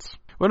grants.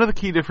 One of the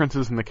key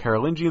differences in the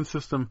Carolingian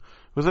system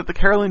was that the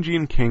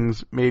Carolingian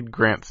kings made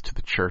grants to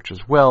the church as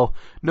well,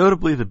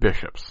 notably the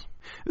bishops.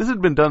 This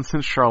had been done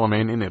since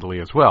Charlemagne in Italy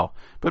as well,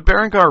 but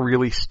Berengar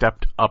really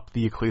stepped up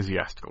the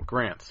ecclesiastical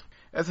grants.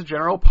 As a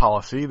general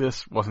policy,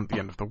 this wasn't the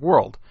end of the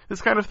world.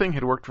 This kind of thing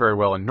had worked very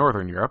well in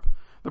Northern Europe.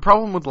 The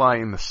problem would lie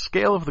in the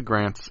scale of the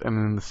grants and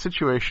in the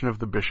situation of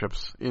the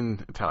bishops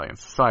in Italian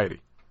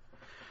society.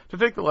 To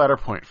take the latter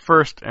point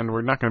first, and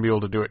we're not going to be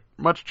able to do it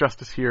much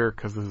justice here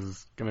because this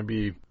is going to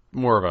be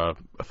more of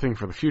a thing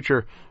for the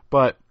future,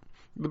 but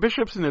the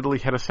bishops in Italy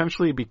had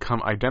essentially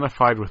become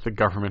identified with the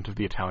government of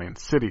the Italian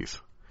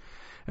cities.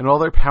 And while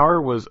their power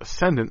was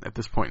ascendant at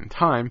this point in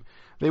time,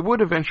 they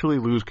would eventually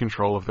lose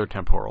control of their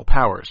temporal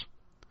powers.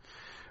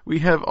 We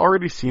have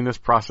already seen this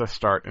process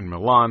start in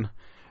Milan.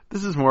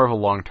 This is more of a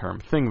long-term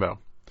thing, though.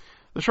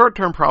 The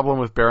short-term problem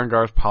with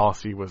Berengar's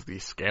policy was the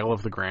scale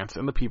of the grants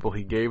and the people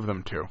he gave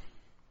them to.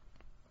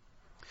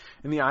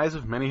 In the eyes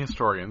of many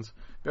historians,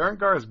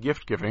 Berengar's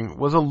gift-giving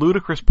was a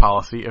ludicrous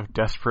policy of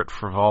desperate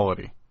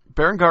frivolity.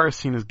 Berengar is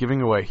seen as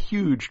giving away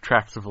huge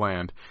tracts of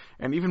land,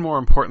 and even more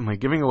importantly,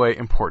 giving away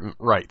important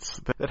rights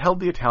that held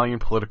the Italian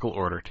political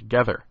order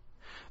together.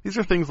 These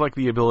are things like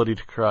the ability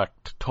to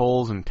collect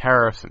tolls and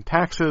tariffs and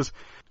taxes,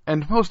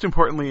 and most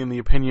importantly, in the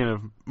opinion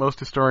of most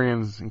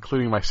historians,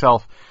 including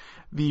myself,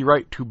 the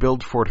right to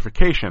build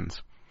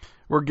fortifications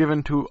were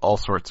given to all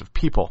sorts of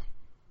people.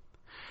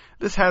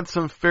 This had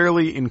some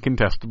fairly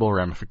incontestable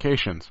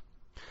ramifications.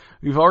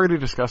 We've already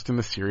discussed in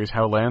this series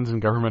how lands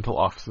and governmental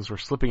offices were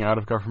slipping out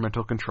of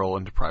governmental control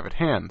into private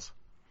hands.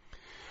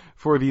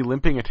 For the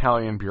limping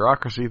Italian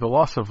bureaucracy, the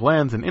loss of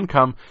lands and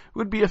income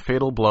would be a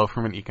fatal blow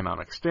from an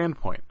economic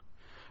standpoint.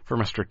 From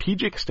a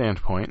strategic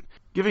standpoint,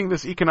 giving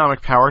this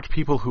economic power to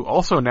people who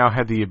also now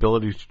had the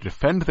ability to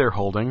defend their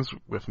holdings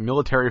with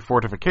military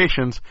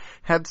fortifications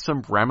had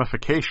some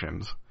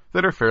ramifications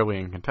that are fairly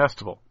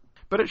incontestable.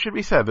 But it should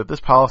be said that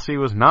this policy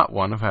was not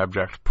one of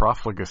abject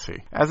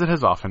profligacy, as it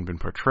has often been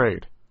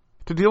portrayed.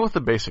 To deal with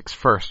the basics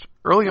first,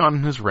 early on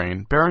in his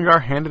reign,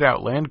 Berengar handed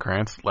out land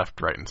grants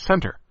left, right, and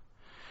center.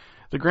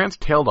 The grants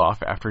tailed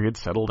off after he had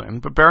settled in,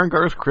 but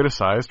Berengar was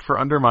criticized for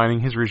undermining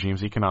his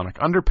regime's economic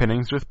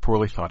underpinnings with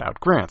poorly thought-out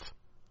grants.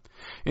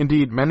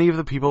 Indeed, many of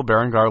the people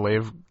Berengar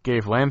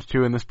gave land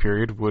to in this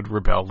period would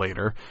rebel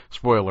later,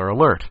 spoiler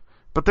alert.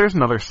 But there's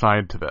another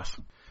side to this.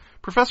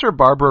 Professor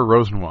Barbara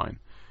Rosenwein,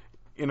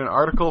 in an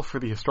article for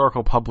the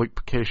historical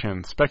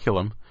publication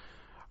Speculum,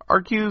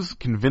 argues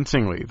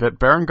convincingly that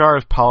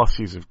Berengar's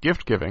policies of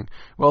gift-giving,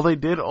 while they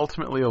did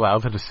ultimately allow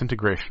the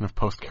disintegration of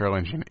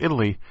post-Carolingian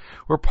Italy,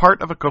 were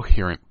part of a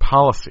coherent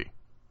policy.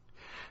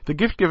 The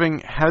gift-giving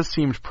has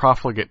seemed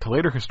profligate to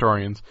later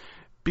historians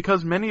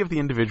because many of the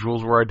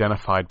individuals were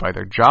identified by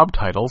their job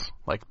titles,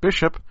 like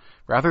bishop,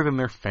 rather than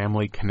their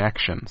family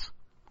connections.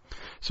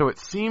 So it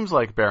seems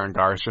like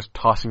Berengar is just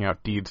tossing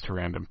out deeds to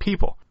random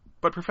people.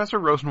 But Professor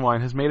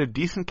Rosenwein has made a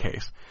decent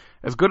case,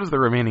 as good as the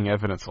remaining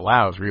evidence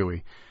allows,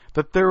 really,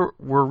 that there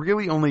were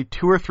really only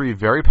 2 or 3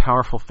 very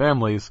powerful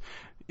families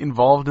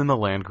involved in the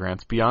land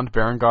grants beyond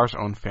Berengar's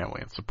own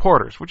family and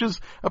supporters, which is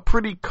a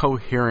pretty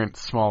coherent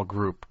small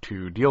group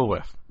to deal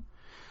with.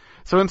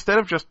 So instead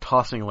of just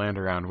tossing land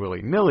around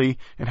willy-nilly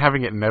and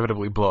having it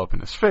inevitably blow up in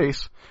his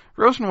face,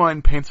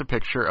 Rosenwein paints a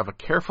picture of a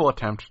careful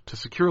attempt to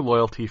secure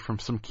loyalty from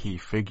some key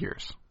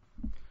figures.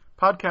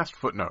 Podcast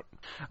footnote.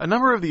 A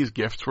number of these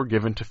gifts were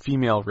given to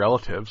female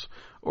relatives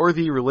or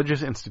the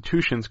religious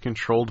institutions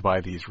controlled by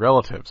these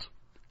relatives.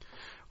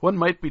 One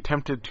might be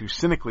tempted to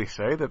cynically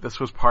say that this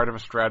was part of a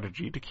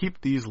strategy to keep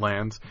these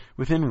lands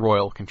within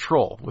royal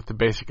control, with the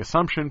basic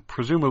assumption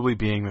presumably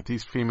being that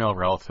these female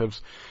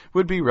relatives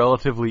would be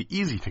relatively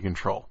easy to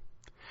control.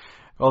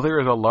 While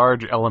there is a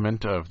large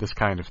element of this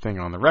kind of thing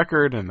on the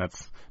record, and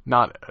that's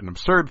not an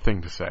absurd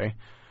thing to say,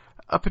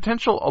 a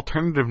potential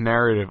alternative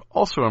narrative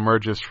also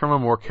emerges from a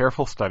more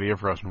careful study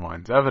of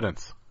Rosenwein's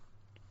evidence.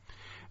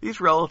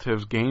 These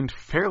relatives gained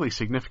fairly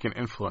significant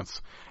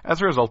influence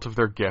as a result of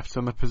their gifts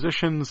and the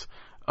positions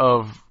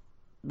of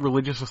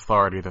religious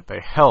authority that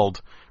they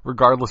held,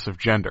 regardless of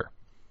gender.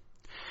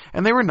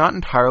 And they were not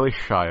entirely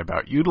shy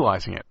about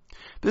utilizing it.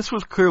 This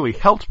was clearly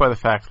helped by the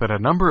fact that a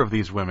number of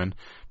these women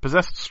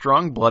possessed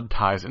strong blood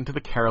ties into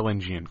the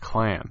Carolingian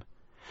clan.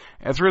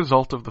 As a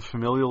result of the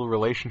familial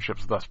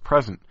relationships thus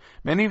present,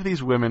 many of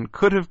these women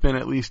could have been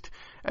at least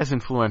as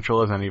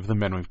influential as any of the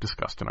men we've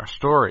discussed in our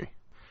story.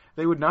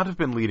 They would not have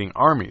been leading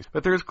armies,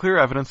 but there is clear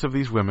evidence of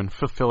these women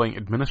fulfilling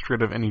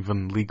administrative and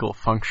even legal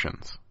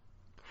functions.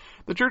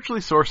 The churchly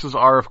sources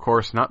are, of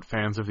course, not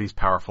fans of these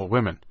powerful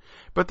women,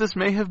 but this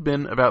may have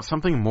been about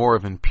something more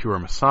than pure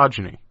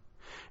misogyny.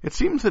 It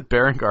seems that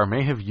Berengar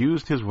may have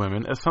used his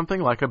women as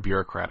something like a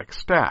bureaucratic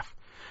staff,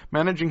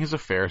 managing his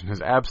affairs in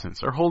his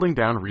absence or holding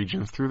down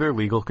regions through their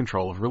legal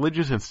control of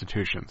religious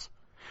institutions.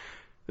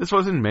 This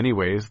was in many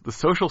ways the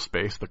social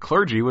space the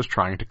clergy was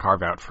trying to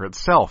carve out for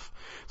itself,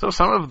 so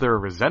some of their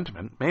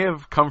resentment may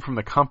have come from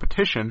the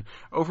competition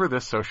over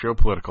this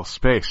socio-political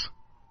space.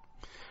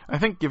 I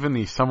think given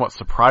the somewhat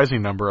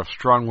surprising number of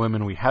strong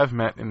women we have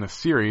met in this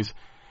series,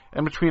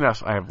 and between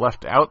us I have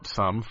left out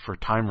some for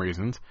time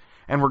reasons,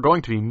 and we're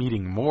going to be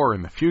meeting more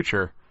in the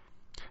future,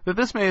 that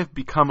this may have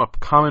become a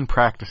common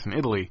practice in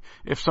Italy,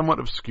 if somewhat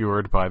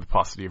obscured by the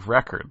paucity of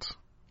records.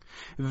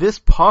 This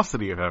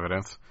paucity of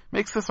evidence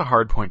makes this a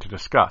hard point to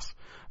discuss,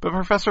 but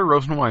Professor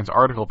Rosenwein's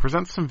article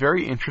presents some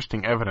very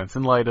interesting evidence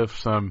in light of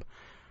some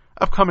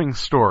upcoming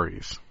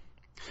stories.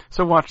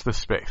 So watch this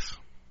space.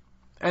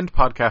 End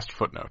podcast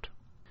footnote.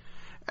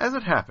 As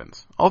it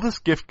happens, all this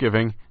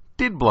gift-giving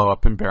did blow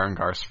up in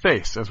Berengar's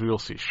face, as we will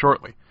see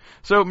shortly.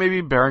 So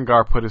maybe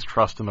Berengar put his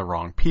trust in the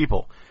wrong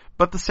people,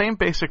 but the same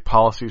basic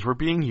policies were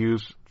being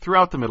used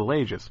throughout the Middle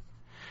Ages.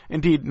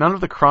 Indeed, none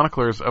of the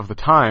chroniclers of the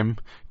time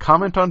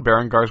comment on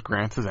Berengar's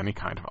grants as any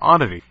kind of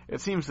oddity.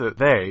 It seems that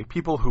they,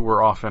 people who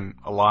were often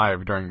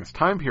alive during this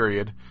time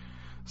period,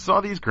 saw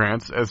these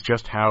grants as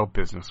just how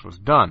business was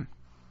done.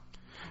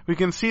 We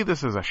can see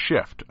this as a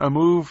shift, a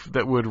move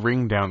that would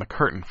ring down the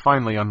curtain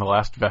finally on the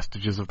last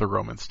vestiges of the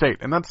Roman state,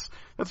 and that's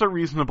a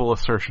reasonable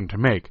assertion to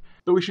make.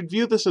 But we should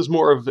view this as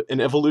more of an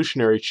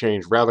evolutionary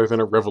change rather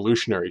than a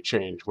revolutionary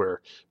change,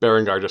 where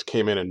Berengar just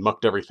came in and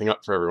mucked everything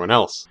up for everyone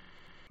else.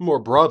 More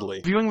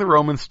broadly, viewing the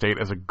Roman state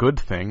as a good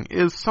thing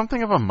is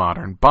something of a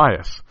modern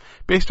bias,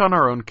 based on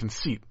our own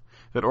conceit,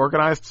 that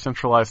organized,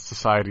 centralized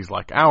societies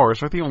like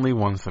ours are the only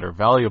ones that are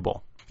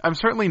valuable. I'm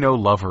certainly no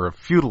lover of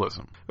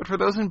feudalism, but for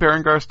those in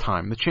Berengar's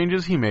time, the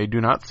changes he made do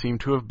not seem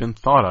to have been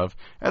thought of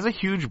as a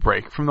huge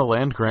break from the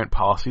land grant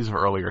policies of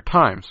earlier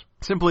times,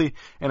 simply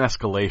an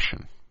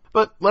escalation.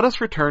 But let us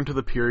return to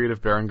the period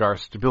of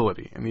Berengar's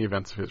stability and the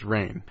events of his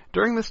reign.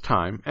 During this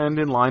time, and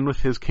in line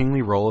with his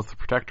kingly role as the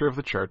protector of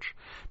the church,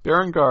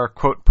 Berengar,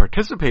 quote,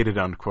 participated,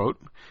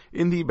 unquote,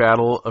 in the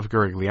Battle of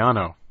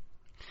Garigliano.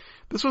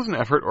 This was an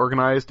effort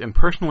organized and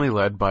personally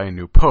led by a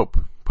new pope,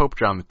 Pope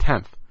John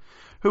X,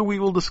 who we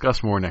will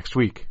discuss more next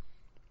week.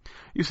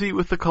 You see,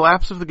 with the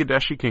collapse of the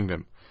Gadeschi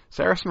kingdom,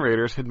 Saracen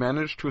raiders had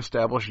managed to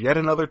establish yet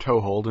another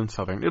toehold in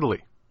southern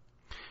Italy.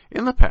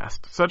 In the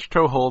past, such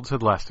toeholds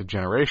had lasted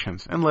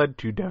generations and led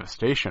to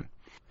devastation,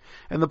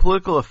 and the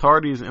political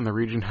authorities in the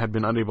region had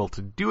been unable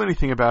to do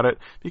anything about it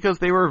because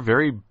they were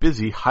very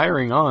busy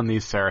hiring on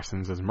these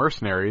Saracens as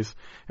mercenaries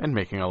and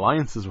making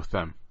alliances with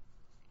them.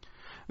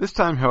 This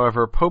time,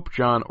 however, Pope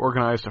John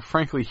organized a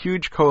frankly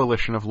huge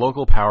coalition of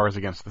local powers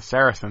against the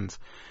Saracens,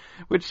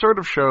 which sort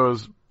of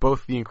shows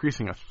both the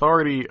increasing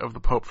authority of the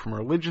Pope from a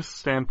religious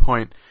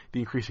standpoint, the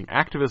increasing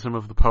activism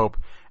of the Pope,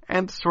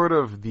 and sort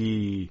of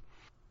the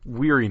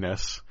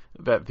weariness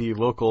that the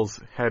locals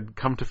had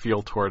come to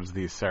feel towards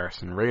these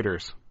Saracen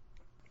raiders.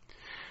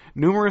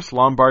 Numerous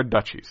Lombard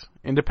duchies,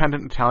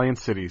 independent Italian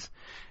cities,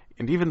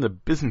 and even the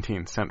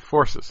Byzantines sent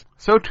forces.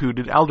 So too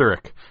did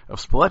Alderic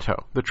of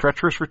Spoleto, the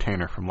treacherous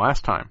retainer from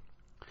last time.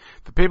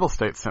 The Papal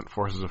States sent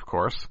forces, of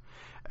course,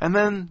 and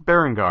then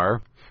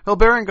Berengar. Well,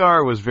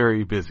 Berengar was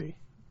very busy.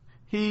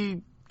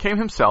 He came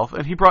himself,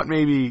 and he brought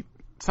maybe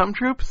some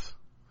troops?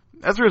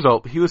 As a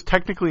result, he was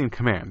technically in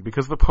command,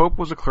 because the Pope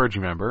was a clergy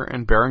member,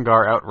 and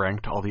Berengar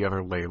outranked all the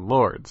other lay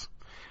lords.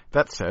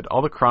 That said,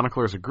 all the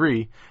chroniclers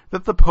agree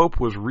that the Pope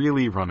was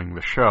really running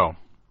the show.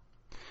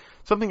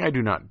 Something I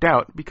do not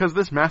doubt, because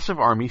this massive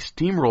army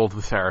steamrolled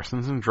the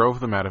Saracens and drove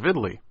them out of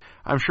Italy.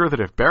 I'm sure that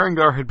if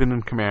Berengar had been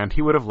in command,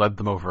 he would have led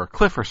them over a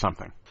cliff or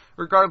something.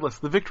 Regardless,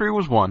 the victory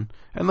was won,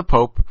 and the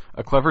Pope,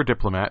 a clever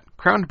diplomat,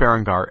 crowned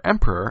Berengar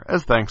emperor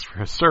as thanks for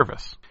his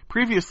service.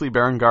 Previously,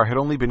 Berengar had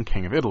only been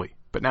king of Italy,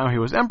 but now he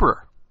was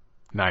emperor.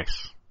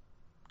 Nice.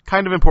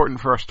 Kind of important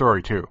for our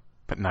story, too,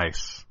 but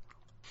nice.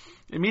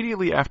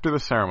 Immediately after the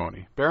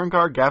ceremony,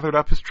 Berengar gathered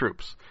up his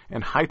troops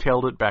and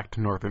hightailed it back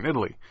to northern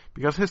Italy,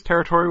 because his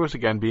territory was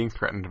again being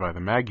threatened by the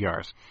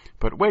Magyars.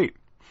 But wait,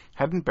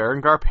 hadn't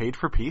Berengar paid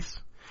for peace?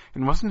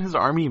 And wasn't his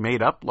army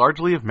made up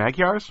largely of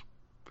Magyars?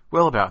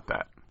 Well, about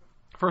that.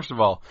 First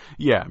of all,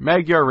 yeah,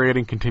 Magyar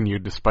raiding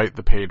continued despite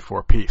the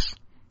paid-for peace.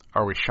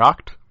 Are we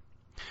shocked?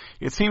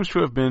 It seems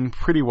to have been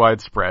pretty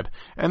widespread,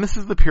 and this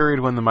is the period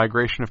when the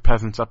migration of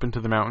peasants up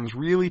into the mountains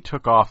really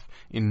took off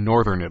in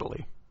northern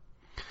Italy.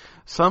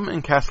 Some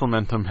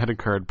encastlementum had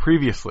occurred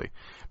previously,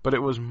 but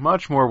it was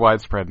much more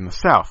widespread in the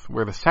south,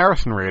 where the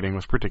Saracen raiding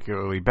was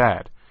particularly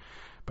bad.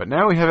 But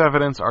now we have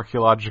evidence,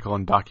 archaeological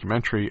and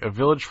documentary, of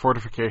village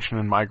fortification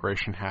and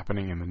migration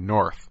happening in the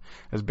north,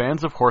 as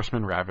bands of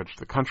horsemen ravaged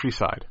the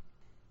countryside.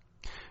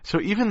 So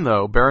even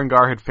though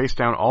Berengar had faced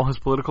down all his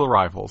political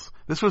rivals,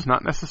 this was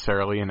not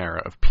necessarily an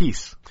era of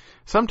peace.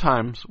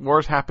 Sometimes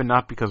wars happen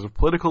not because of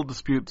political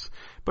disputes,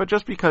 but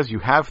just because you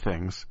have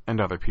things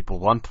and other people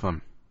want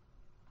them.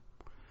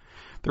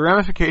 The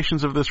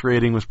ramifications of this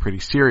raiding was pretty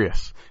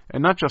serious,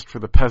 and not just for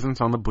the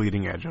peasants on the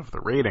bleeding edge of the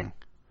raiding.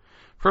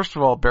 First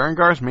of all,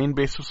 Berengar's main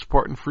base of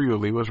support in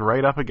Friuli was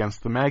right up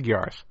against the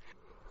Magyars,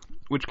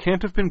 which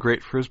can't have been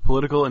great for his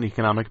political and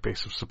economic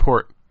base of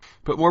support.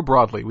 But more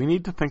broadly, we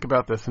need to think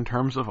about this in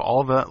terms of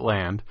all that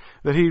land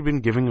that he had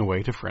been giving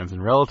away to friends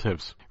and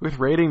relatives. With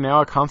raiding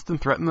now a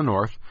constant threat in the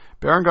north,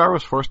 Berengar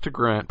was forced to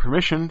grant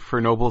permission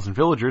for nobles and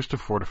villagers to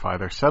fortify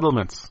their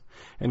settlements,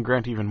 and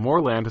grant even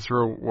more land as a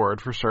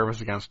reward for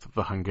service against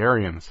the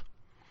Hungarians.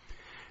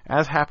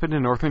 As happened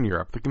in northern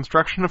Europe, the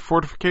construction of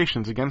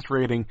fortifications against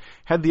raiding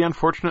had the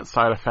unfortunate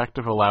side effect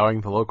of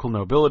allowing the local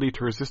nobility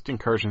to resist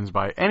incursions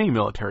by any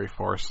military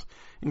force,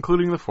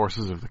 including the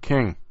forces of the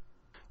king.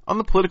 On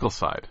the political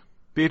side,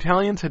 the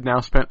Italians had now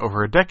spent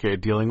over a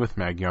decade dealing with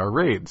Magyar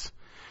raids,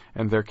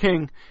 and their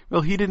king,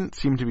 well, he didn't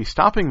seem to be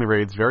stopping the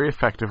raids very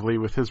effectively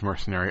with his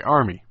mercenary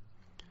army.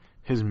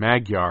 His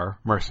Magyar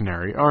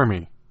mercenary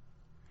army.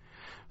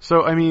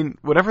 So,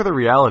 whatever the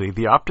reality,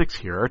 the optics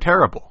here are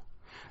terrible.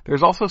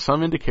 There's also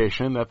some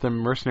indication that the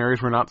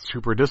mercenaries were not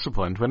super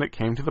disciplined when it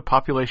came to the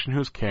population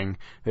whose king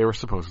they were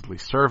supposedly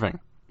serving.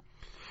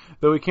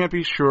 Though we can't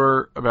be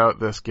sure about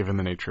this given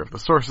the nature of the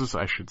sources,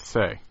 I should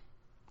say.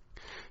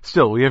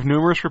 Still, we have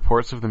numerous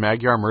reports of the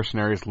Magyar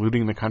mercenaries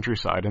looting the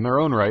countryside in their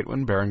own right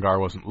when Berengar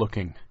wasn't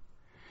looking.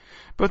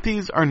 But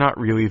these are not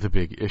really the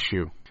big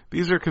issue.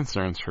 These are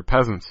concerns for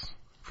peasants.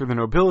 For the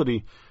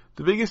nobility,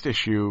 the biggest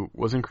issue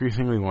was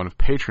increasingly one of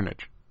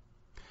patronage.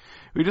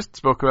 We just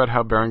spoke about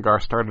how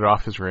Berengar started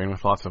off his reign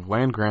with lots of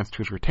land grants to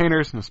his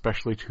retainers and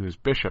especially to his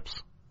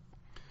bishops.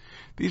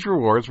 These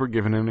rewards were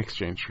given in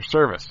exchange for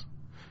service.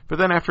 But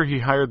then after he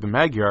hired the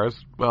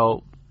Magyars,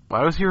 well,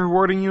 why was he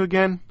rewarding you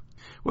again?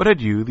 What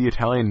had you, the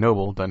Italian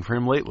noble, done for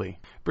him lately?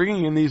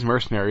 Bringing in these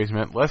mercenaries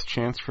meant less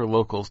chance for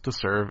locals to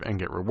serve and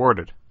get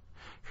rewarded.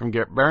 From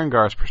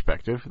Berengar's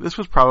perspective, this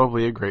was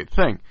probably a great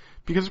thing,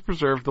 because it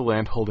preserved the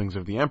land holdings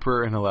of the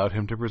emperor and allowed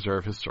him to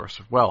preserve his source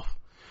of wealth.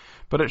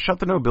 But it shut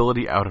the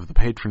nobility out of the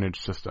patronage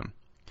system.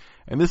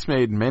 And this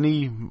made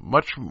many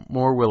much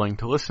more willing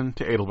to listen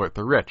to Adalbert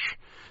the Rich,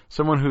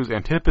 someone whose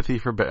antipathy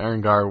for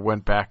Berengar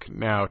went back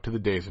now to the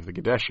days of the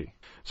Gadeschi.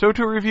 So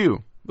to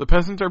review, the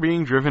peasants are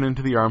being driven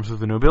into the arms of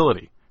the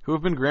nobility, who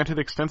have been granted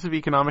extensive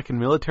economic and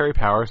military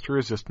powers to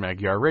resist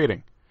Magyar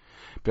raiding.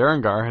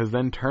 Berengar has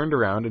then turned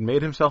around and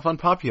made himself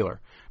unpopular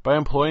by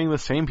employing the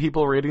same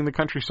people raiding the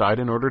countryside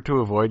in order to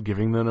avoid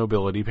giving the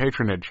nobility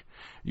patronage.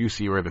 You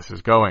see where this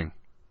is going.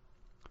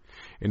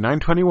 In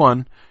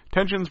 921,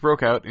 tensions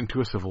broke out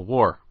into a civil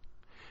war.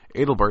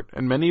 Adalbert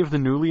and many of the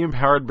newly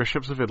empowered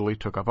bishops of Italy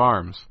took up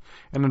arms,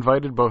 and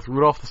invited both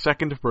Rudolf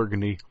II of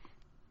Burgundy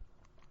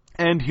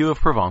and Hugh of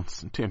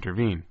Provence to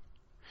intervene.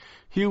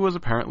 Hugh was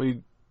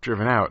apparently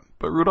driven out,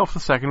 but Rudolf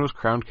II was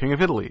crowned King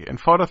of Italy and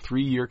fought a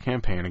 3-year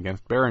campaign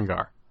against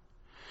Berengar.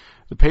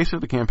 The pace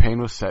of the campaign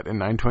was set in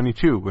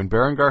 922 when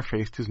Berengar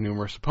faced his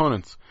numerous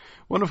opponents,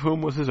 one of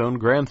whom was his own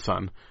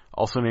grandson,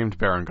 also named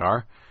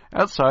Berengar,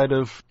 outside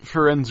of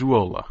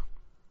Firenzuola.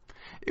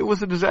 It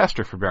was a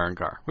disaster for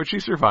Berengar, which he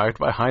survived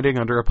by hiding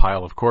under a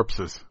pile of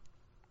corpses.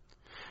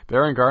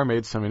 Berengar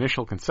made some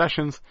initial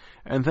concessions,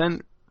 and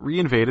then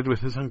reinvaded with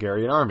his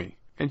Hungarian army,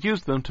 and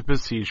used them to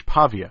besiege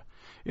Pavia,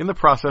 in the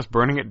process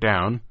burning it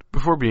down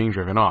before being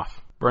driven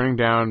off. Burning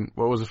down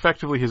what was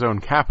effectively his own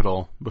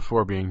capital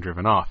before being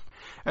driven off.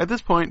 At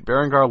this point,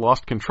 Berengar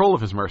lost control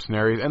of his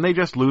mercenaries, and they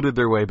just looted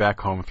their way back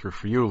home through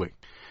Friuli.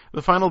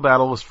 The final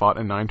battle was fought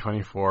in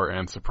 924,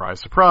 and surprise,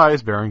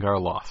 surprise, Berengar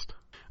lost.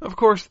 Of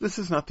course, this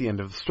is not the end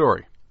of the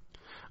story.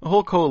 A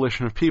whole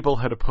coalition of people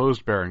had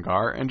opposed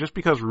Berengar, and just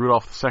because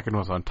Rudolf II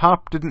was on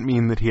top didn't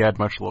mean that he had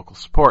much local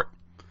support.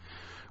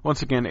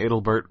 Once again,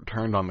 Adalbert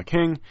turned on the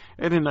king,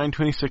 and in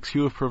 926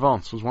 Hugh of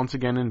Provence was once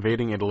again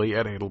invading Italy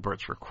at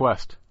Adalbert's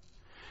request.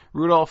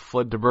 Rudolf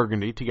fled to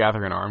Burgundy to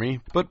gather an army,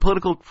 but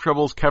political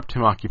troubles kept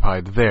him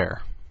occupied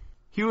there.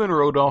 Hugh and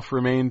Rodolph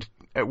remained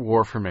at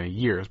war for many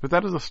years, but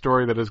that is a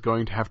story that is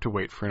going to have to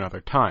wait for another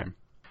time.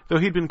 Though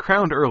he'd been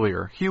crowned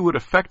earlier, Hugh would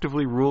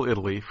effectively rule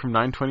Italy from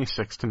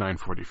 926 to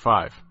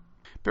 945.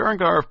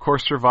 Berengar, of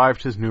course,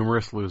 survived his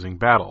numerous losing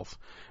battles,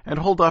 and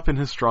holed up in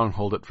his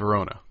stronghold at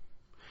Verona.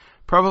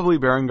 Probably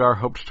Berengar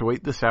hoped to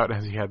wait this out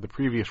as he had the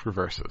previous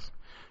reverses,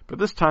 but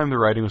this time the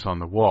writing was on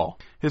the wall.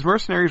 His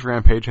mercenaries'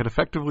 rampage had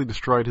effectively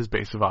destroyed his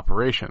base of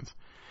operations,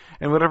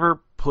 and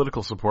whatever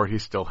political support he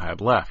still had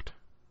left.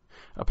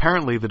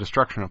 Apparently, the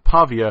destruction of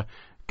Pavia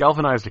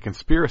galvanized a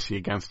conspiracy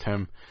against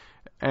him,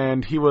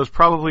 and he was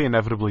probably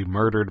inevitably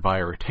murdered by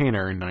a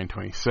retainer in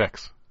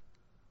 926.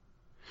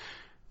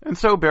 And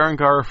so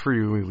Berengar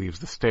Friuli leaves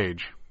the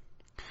stage.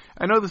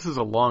 I know this is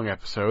a long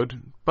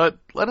episode, but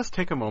let us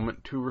take a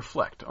moment to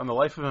reflect on the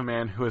life of a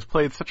man who has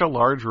played such a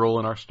large role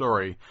in our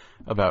story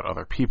about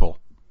other people.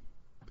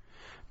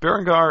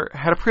 Berengar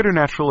had a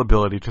preternatural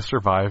ability to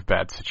survive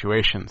bad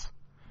situations.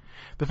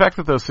 The fact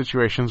that those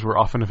situations were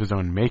often of his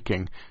own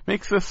making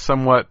makes this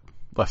somewhat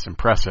less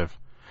impressive.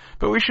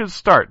 But we should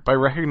start by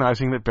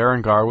recognizing that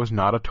Berengar was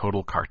not a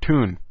total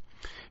cartoon.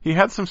 He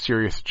had some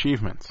serious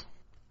achievements.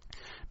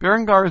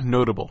 Berengar is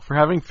notable for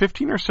having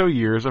 15 or so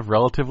years of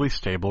relatively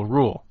stable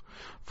rule,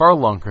 far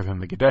longer than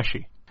the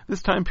Gudeshi.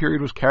 This time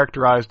period was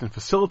characterized and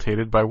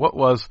facilitated by what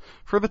was,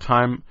 for the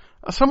time,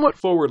 a somewhat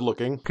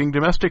forward-looking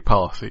domestic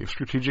policy of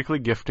strategically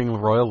gifting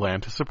royal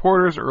land to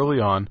supporters early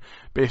on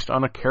based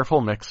on a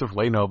careful mix of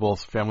lay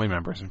nobles, family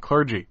members, and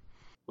clergy.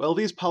 Well,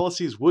 these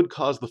policies would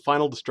cause the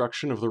final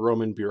destruction of the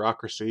Roman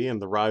bureaucracy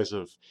and the rise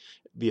of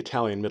the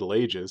Italian Middle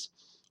Ages.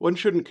 One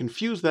shouldn't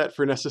confuse that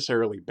for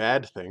necessarily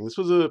bad thing. This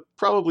was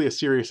probably a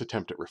serious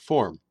attempt at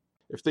reform.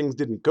 If things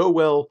didn't go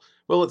well,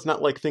 it's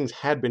not like things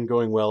had been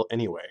going well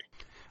anyway.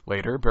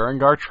 Later,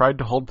 Berengar tried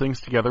to hold things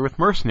together with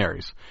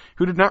mercenaries,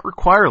 who did not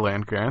require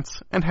land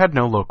grants and had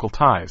no local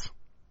ties.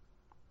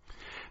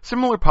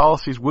 Similar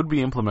policies would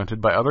be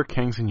implemented by other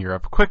kings in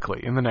Europe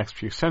quickly in the next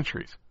few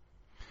centuries.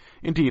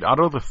 Indeed,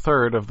 Otto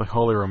III of the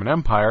Holy Roman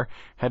Empire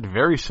had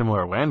very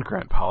similar land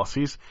grant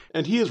policies,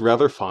 and he is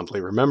rather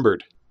fondly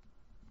remembered.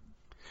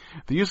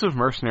 The use of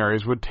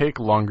mercenaries would take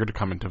longer to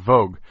come into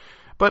vogue,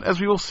 but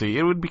as we will see,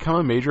 it would become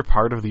a major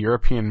part of the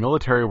European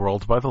military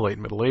world by the late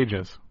Middle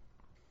Ages.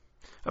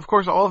 Of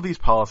course, all of these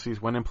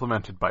policies, when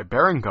implemented by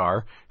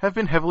Berengar, have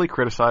been heavily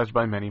criticized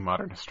by many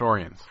modern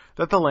historians.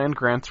 That the land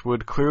grants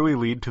would clearly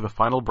lead to the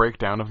final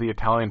breakdown of the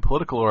Italian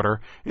political order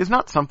is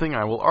not something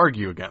I will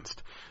argue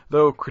against,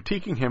 though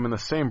critiquing him in the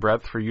same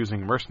breath for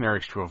using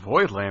mercenaries to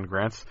avoid land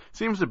grants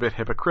seems a bit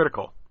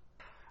hypocritical.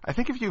 I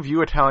think if you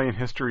view Italian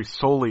history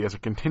solely as a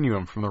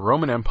continuum from the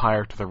Roman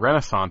Empire to the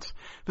Renaissance,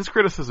 this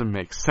criticism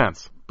makes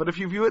sense. But if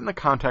you view it in the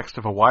context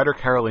of a wider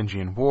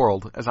Carolingian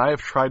world, as I have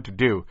tried to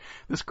do,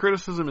 this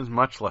criticism is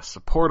much less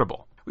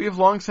supportable. We have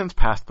long since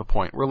passed the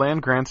point where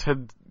land grants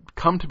had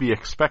come to be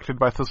expected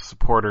by the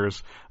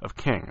supporters of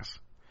kings.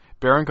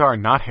 Berengar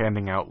not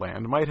handing out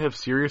land might have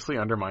seriously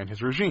undermined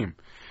his regime,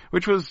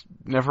 which was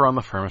never on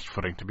the firmest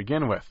footing to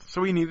begin with,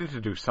 so he needed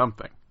to do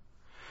something.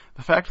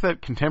 The fact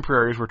that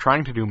contemporaries were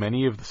trying to do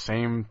many of the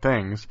same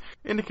things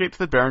indicates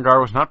that Berengar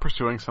was not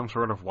pursuing some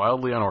sort of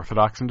wildly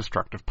unorthodox and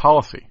destructive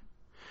policy.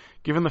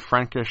 Given the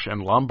Frankish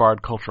and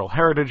Lombard cultural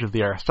heritage of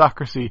the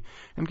aristocracy,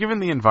 and given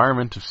the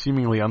environment of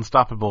seemingly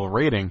unstoppable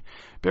raiding,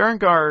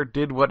 Berengar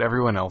did what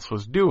everyone else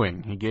was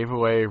doing. He gave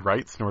away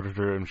rights in order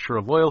to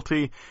ensure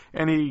loyalty,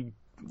 and he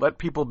let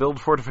people build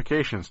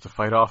fortifications to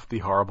fight off the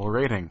horrible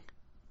raiding.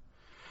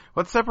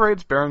 What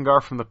separates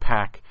Berengar from the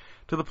pack,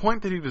 to the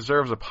point that he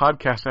deserves a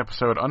podcast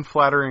episode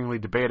unflatteringly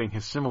debating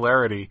his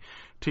similarity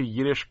to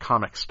Yiddish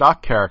comic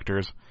stock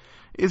characters,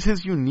 is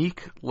his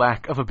unique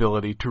lack of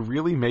ability to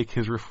really make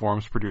his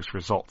reforms produce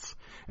results.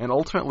 And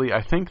ultimately,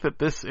 I think that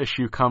this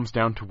issue comes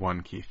down to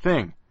one key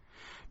thing.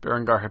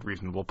 Berengar had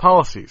reasonable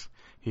policies.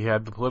 He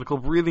had the political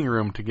breathing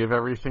room to give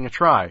everything a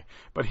try,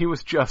 but he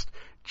was just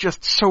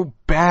so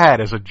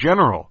bad as a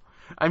general.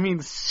 I mean,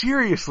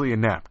 seriously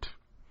inept.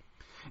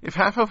 If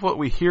half of what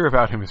we hear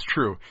about him is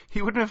true,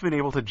 he wouldn't have been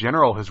able to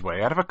general his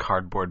way out of a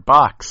cardboard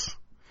box.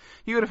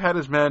 He would have had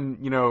his men,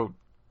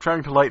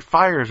 trying to light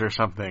fires or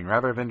something,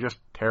 rather than just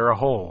tear a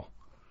hole.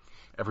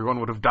 Everyone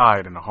would have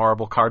died in a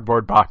horrible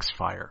cardboard box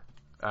fire.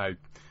 I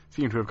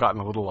seem to have gotten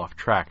a little off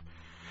track.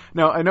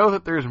 Now, I know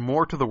that there's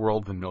more to the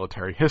world than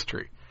military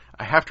history.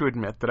 I have to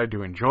admit that I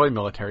do enjoy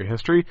military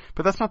history,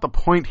 but that's not the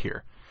point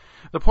here.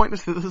 The point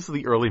is that this is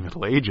the early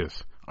Middle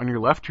Ages. On your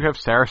left you have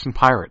Saracen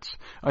pirates.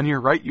 On your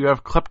right you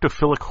have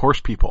kleptophilic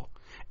horse people.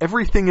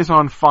 Everything is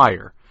on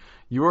fire.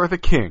 You are the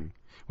king.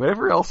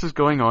 Whatever else is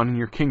going on in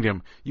your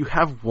kingdom, you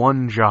have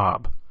one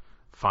job.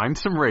 Find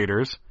some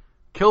raiders,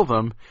 kill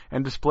them,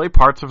 and display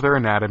parts of their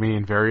anatomy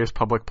in various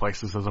public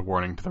places as a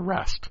warning to the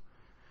rest.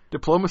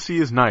 Diplomacy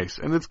is nice,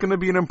 and it's going to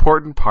be an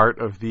important part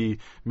of the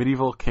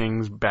medieval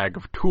king's bag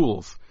of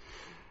tools.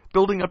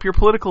 Building up your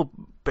political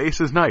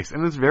base is nice,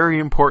 and it's very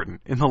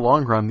important. In the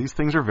long run, these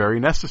things are very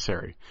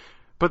necessary.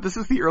 But this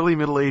is the early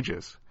Middle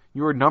Ages.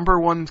 Your number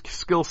one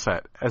skill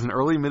set as an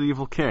early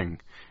medieval king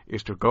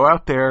is to go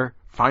out there,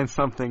 find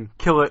something,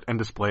 kill it, and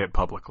display it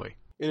publicly.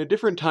 In a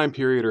different time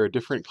period or a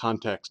different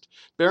context,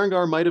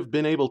 Berengar might have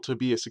been able to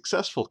be a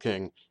successful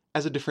king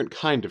as a different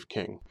kind of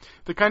king.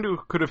 The kind who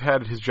could have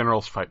had his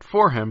generals fight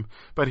for him,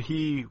 but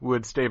he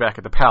would stay back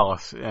at the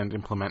palace and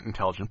implement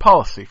intelligent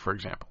policy, for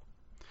example.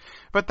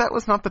 But that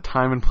was not the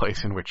time and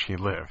place in which he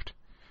lived.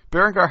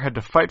 Berengar had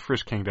to fight for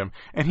his kingdom,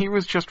 and he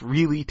was just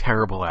really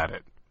terrible at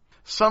it.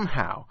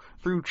 Somehow,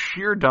 through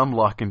sheer dumb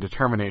luck and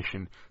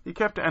determination, he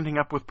kept ending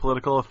up with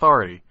political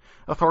authority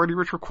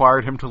which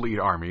required him to lead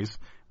armies,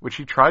 which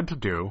he tried to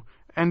do,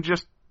 and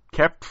just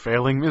kept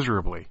failing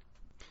miserably.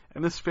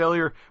 And this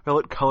failure, well,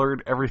 it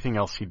colored everything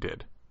else he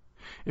did.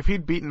 If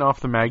he'd beaten off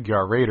the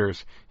Magyar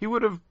raiders, he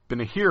would have been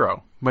a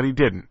hero, but he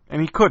didn't,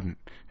 and he couldn't,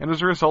 and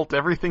as a result,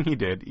 everything he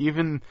did,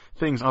 even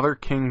things other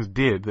kings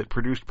did that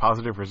produced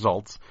positive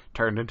results,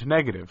 turned into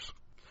negatives.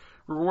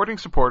 Rewarding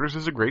supporters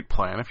is a great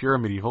plan if you're a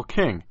medieval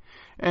king,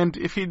 and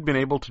if he'd been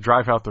able to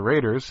drive out the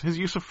raiders, his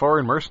use of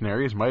foreign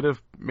mercenaries might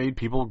have made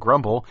people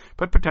grumble,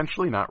 but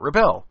potentially not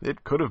rebel.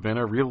 It could have been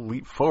a real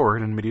leap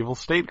forward in medieval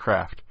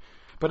statecraft.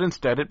 But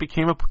instead it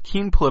became a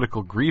keen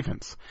political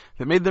grievance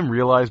that made them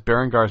realize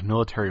Berengar's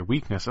military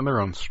weakness and their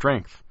own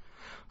strength.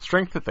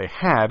 Strength that they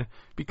had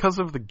because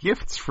of the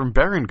gifts from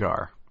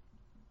Berengar.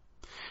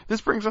 This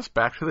brings us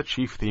back to the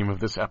chief theme of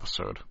this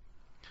episode.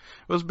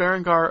 Was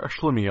Berengar a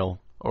Schlemiel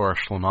or a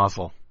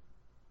Schlemazel?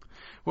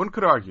 One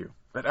could argue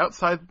that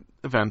outside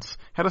events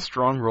had a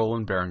strong role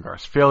in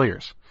Berengar's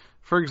failures.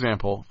 For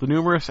example, the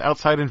numerous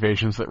outside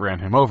invasions that ran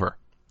him over.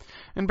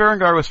 And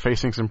Berengar was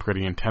facing some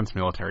pretty intense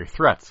military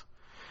threats.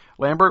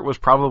 Lambert was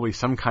probably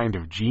some kind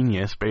of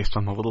genius based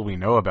on the little we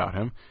know about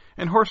him,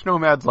 and horse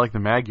nomads like the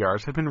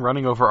Magyars had been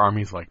running over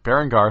armies like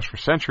Berengar's for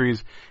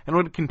centuries and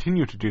would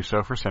continue to do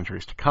so for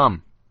centuries to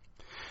come.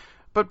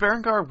 But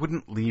Berengar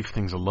wouldn't leave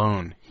things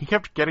alone. He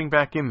kept getting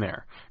back in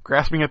there,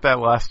 grasping at that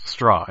last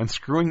straw, and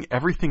screwing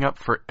everything up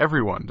for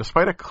everyone,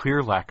 despite a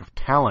clear lack of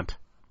talent.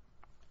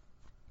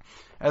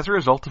 As a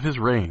result of his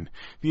reign,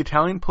 the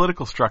Italian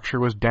political structure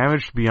was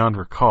damaged beyond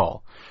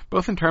recall,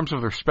 both in terms of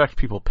the respect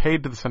people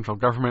paid to the central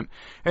government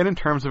and in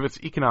terms of its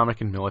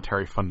economic and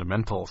military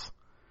fundamentals.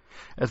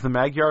 As the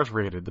Magyars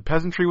raided, the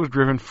peasantry was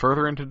driven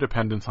further into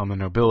dependence on the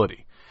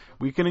nobility,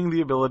 weakening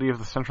the ability of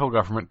the central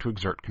government to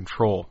exert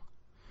control.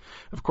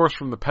 Of course,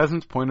 from the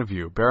peasants' point of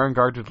view,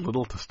 Berengar did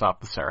little to stop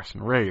the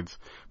Saracen raids,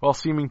 while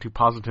seeming to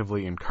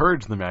positively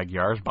encourage the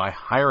Magyars by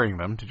hiring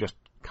them to just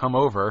come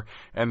over,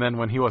 and then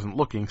when he wasn't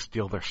looking,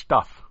 steal their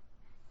stuff.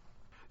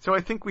 So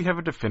I think we have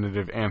a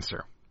definitive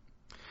answer.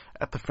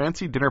 At the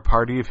fancy dinner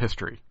party of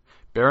history,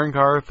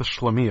 Berengar the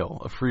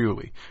Schlemiel of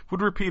Friuli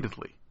would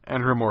repeatedly,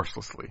 and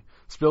remorselessly,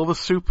 spill the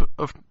soup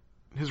of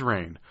his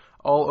reign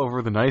all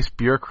over the nice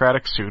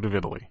bureaucratic suit of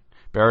Italy,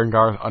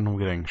 Berengar's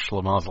unwitting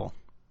Schlemazel.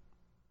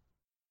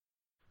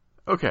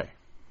 Okay,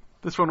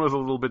 this one was a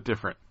little bit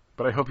different,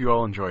 but I hope you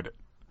all enjoyed it.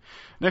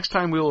 Next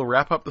time we will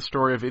wrap up the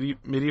story of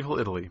medieval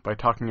Italy by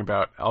talking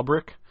about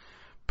Albric,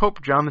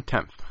 Pope John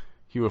X,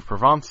 Hugh of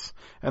Provence,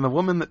 and the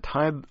woman that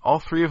tied all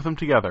three of them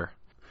together,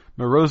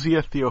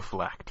 Marozia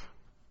Theophylact.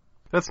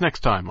 That's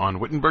next time on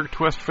Wittenberg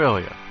to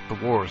Westphalia, The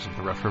Wars of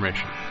the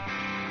Reformation.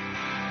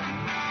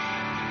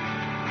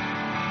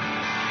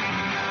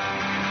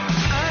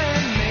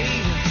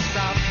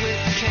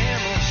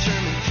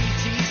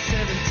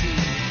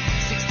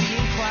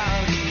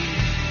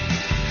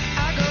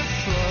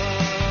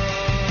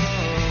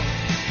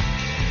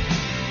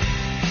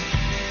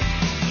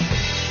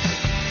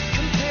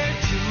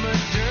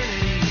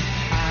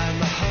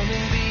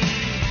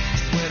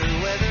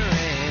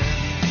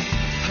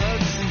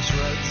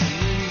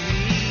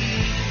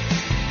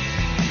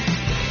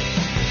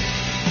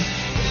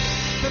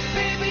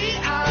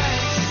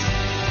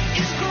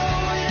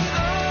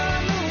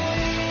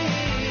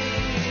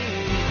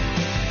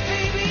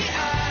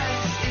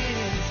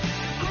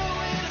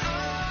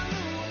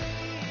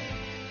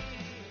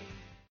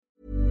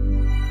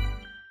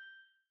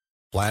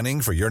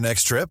 Planning for your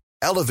next trip?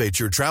 Elevate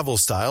your travel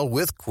style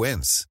with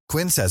Quince.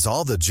 Quince has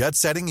all the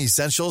jet-setting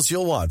essentials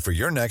you'll want for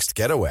your next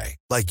getaway,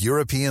 like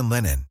European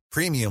linen,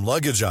 premium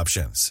luggage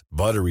options,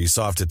 buttery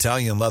soft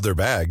Italian leather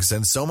bags,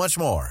 and so much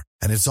more.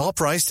 And it's all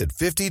priced at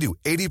 50 to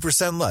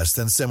 80% less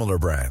than similar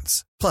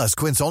brands. Plus,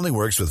 Quince only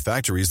works with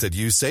factories that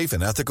use safe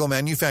and ethical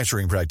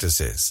manufacturing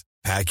practices.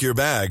 Pack your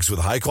bags with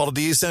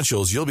high-quality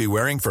essentials you'll be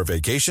wearing for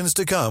vacations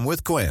to come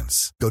with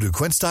Quince. Go to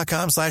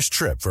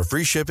quince.com/trip for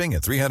free shipping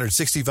and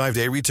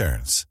 365-day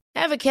returns.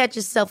 Ever catch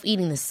yourself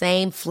eating the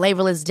same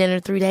flavorless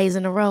dinner 3 days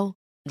in a row?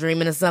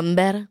 Dreaming of something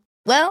better?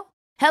 Well,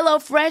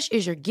 HelloFresh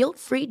is your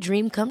guilt-free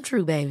dream come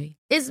true, baby.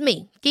 It's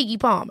me, Keke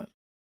Palmer.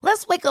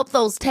 Let's wake up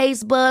those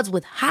taste buds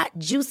with hot,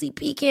 juicy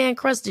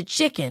pecan-crusted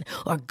chicken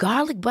or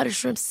garlic butter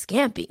shrimp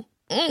scampi.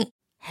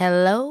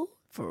 Hello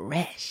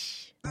Fresh.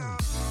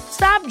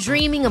 Stop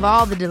dreaming of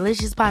all the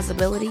delicious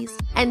possibilities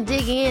and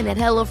dig in at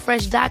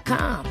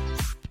HelloFresh.com.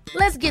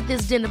 Let's get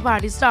this dinner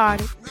party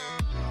started.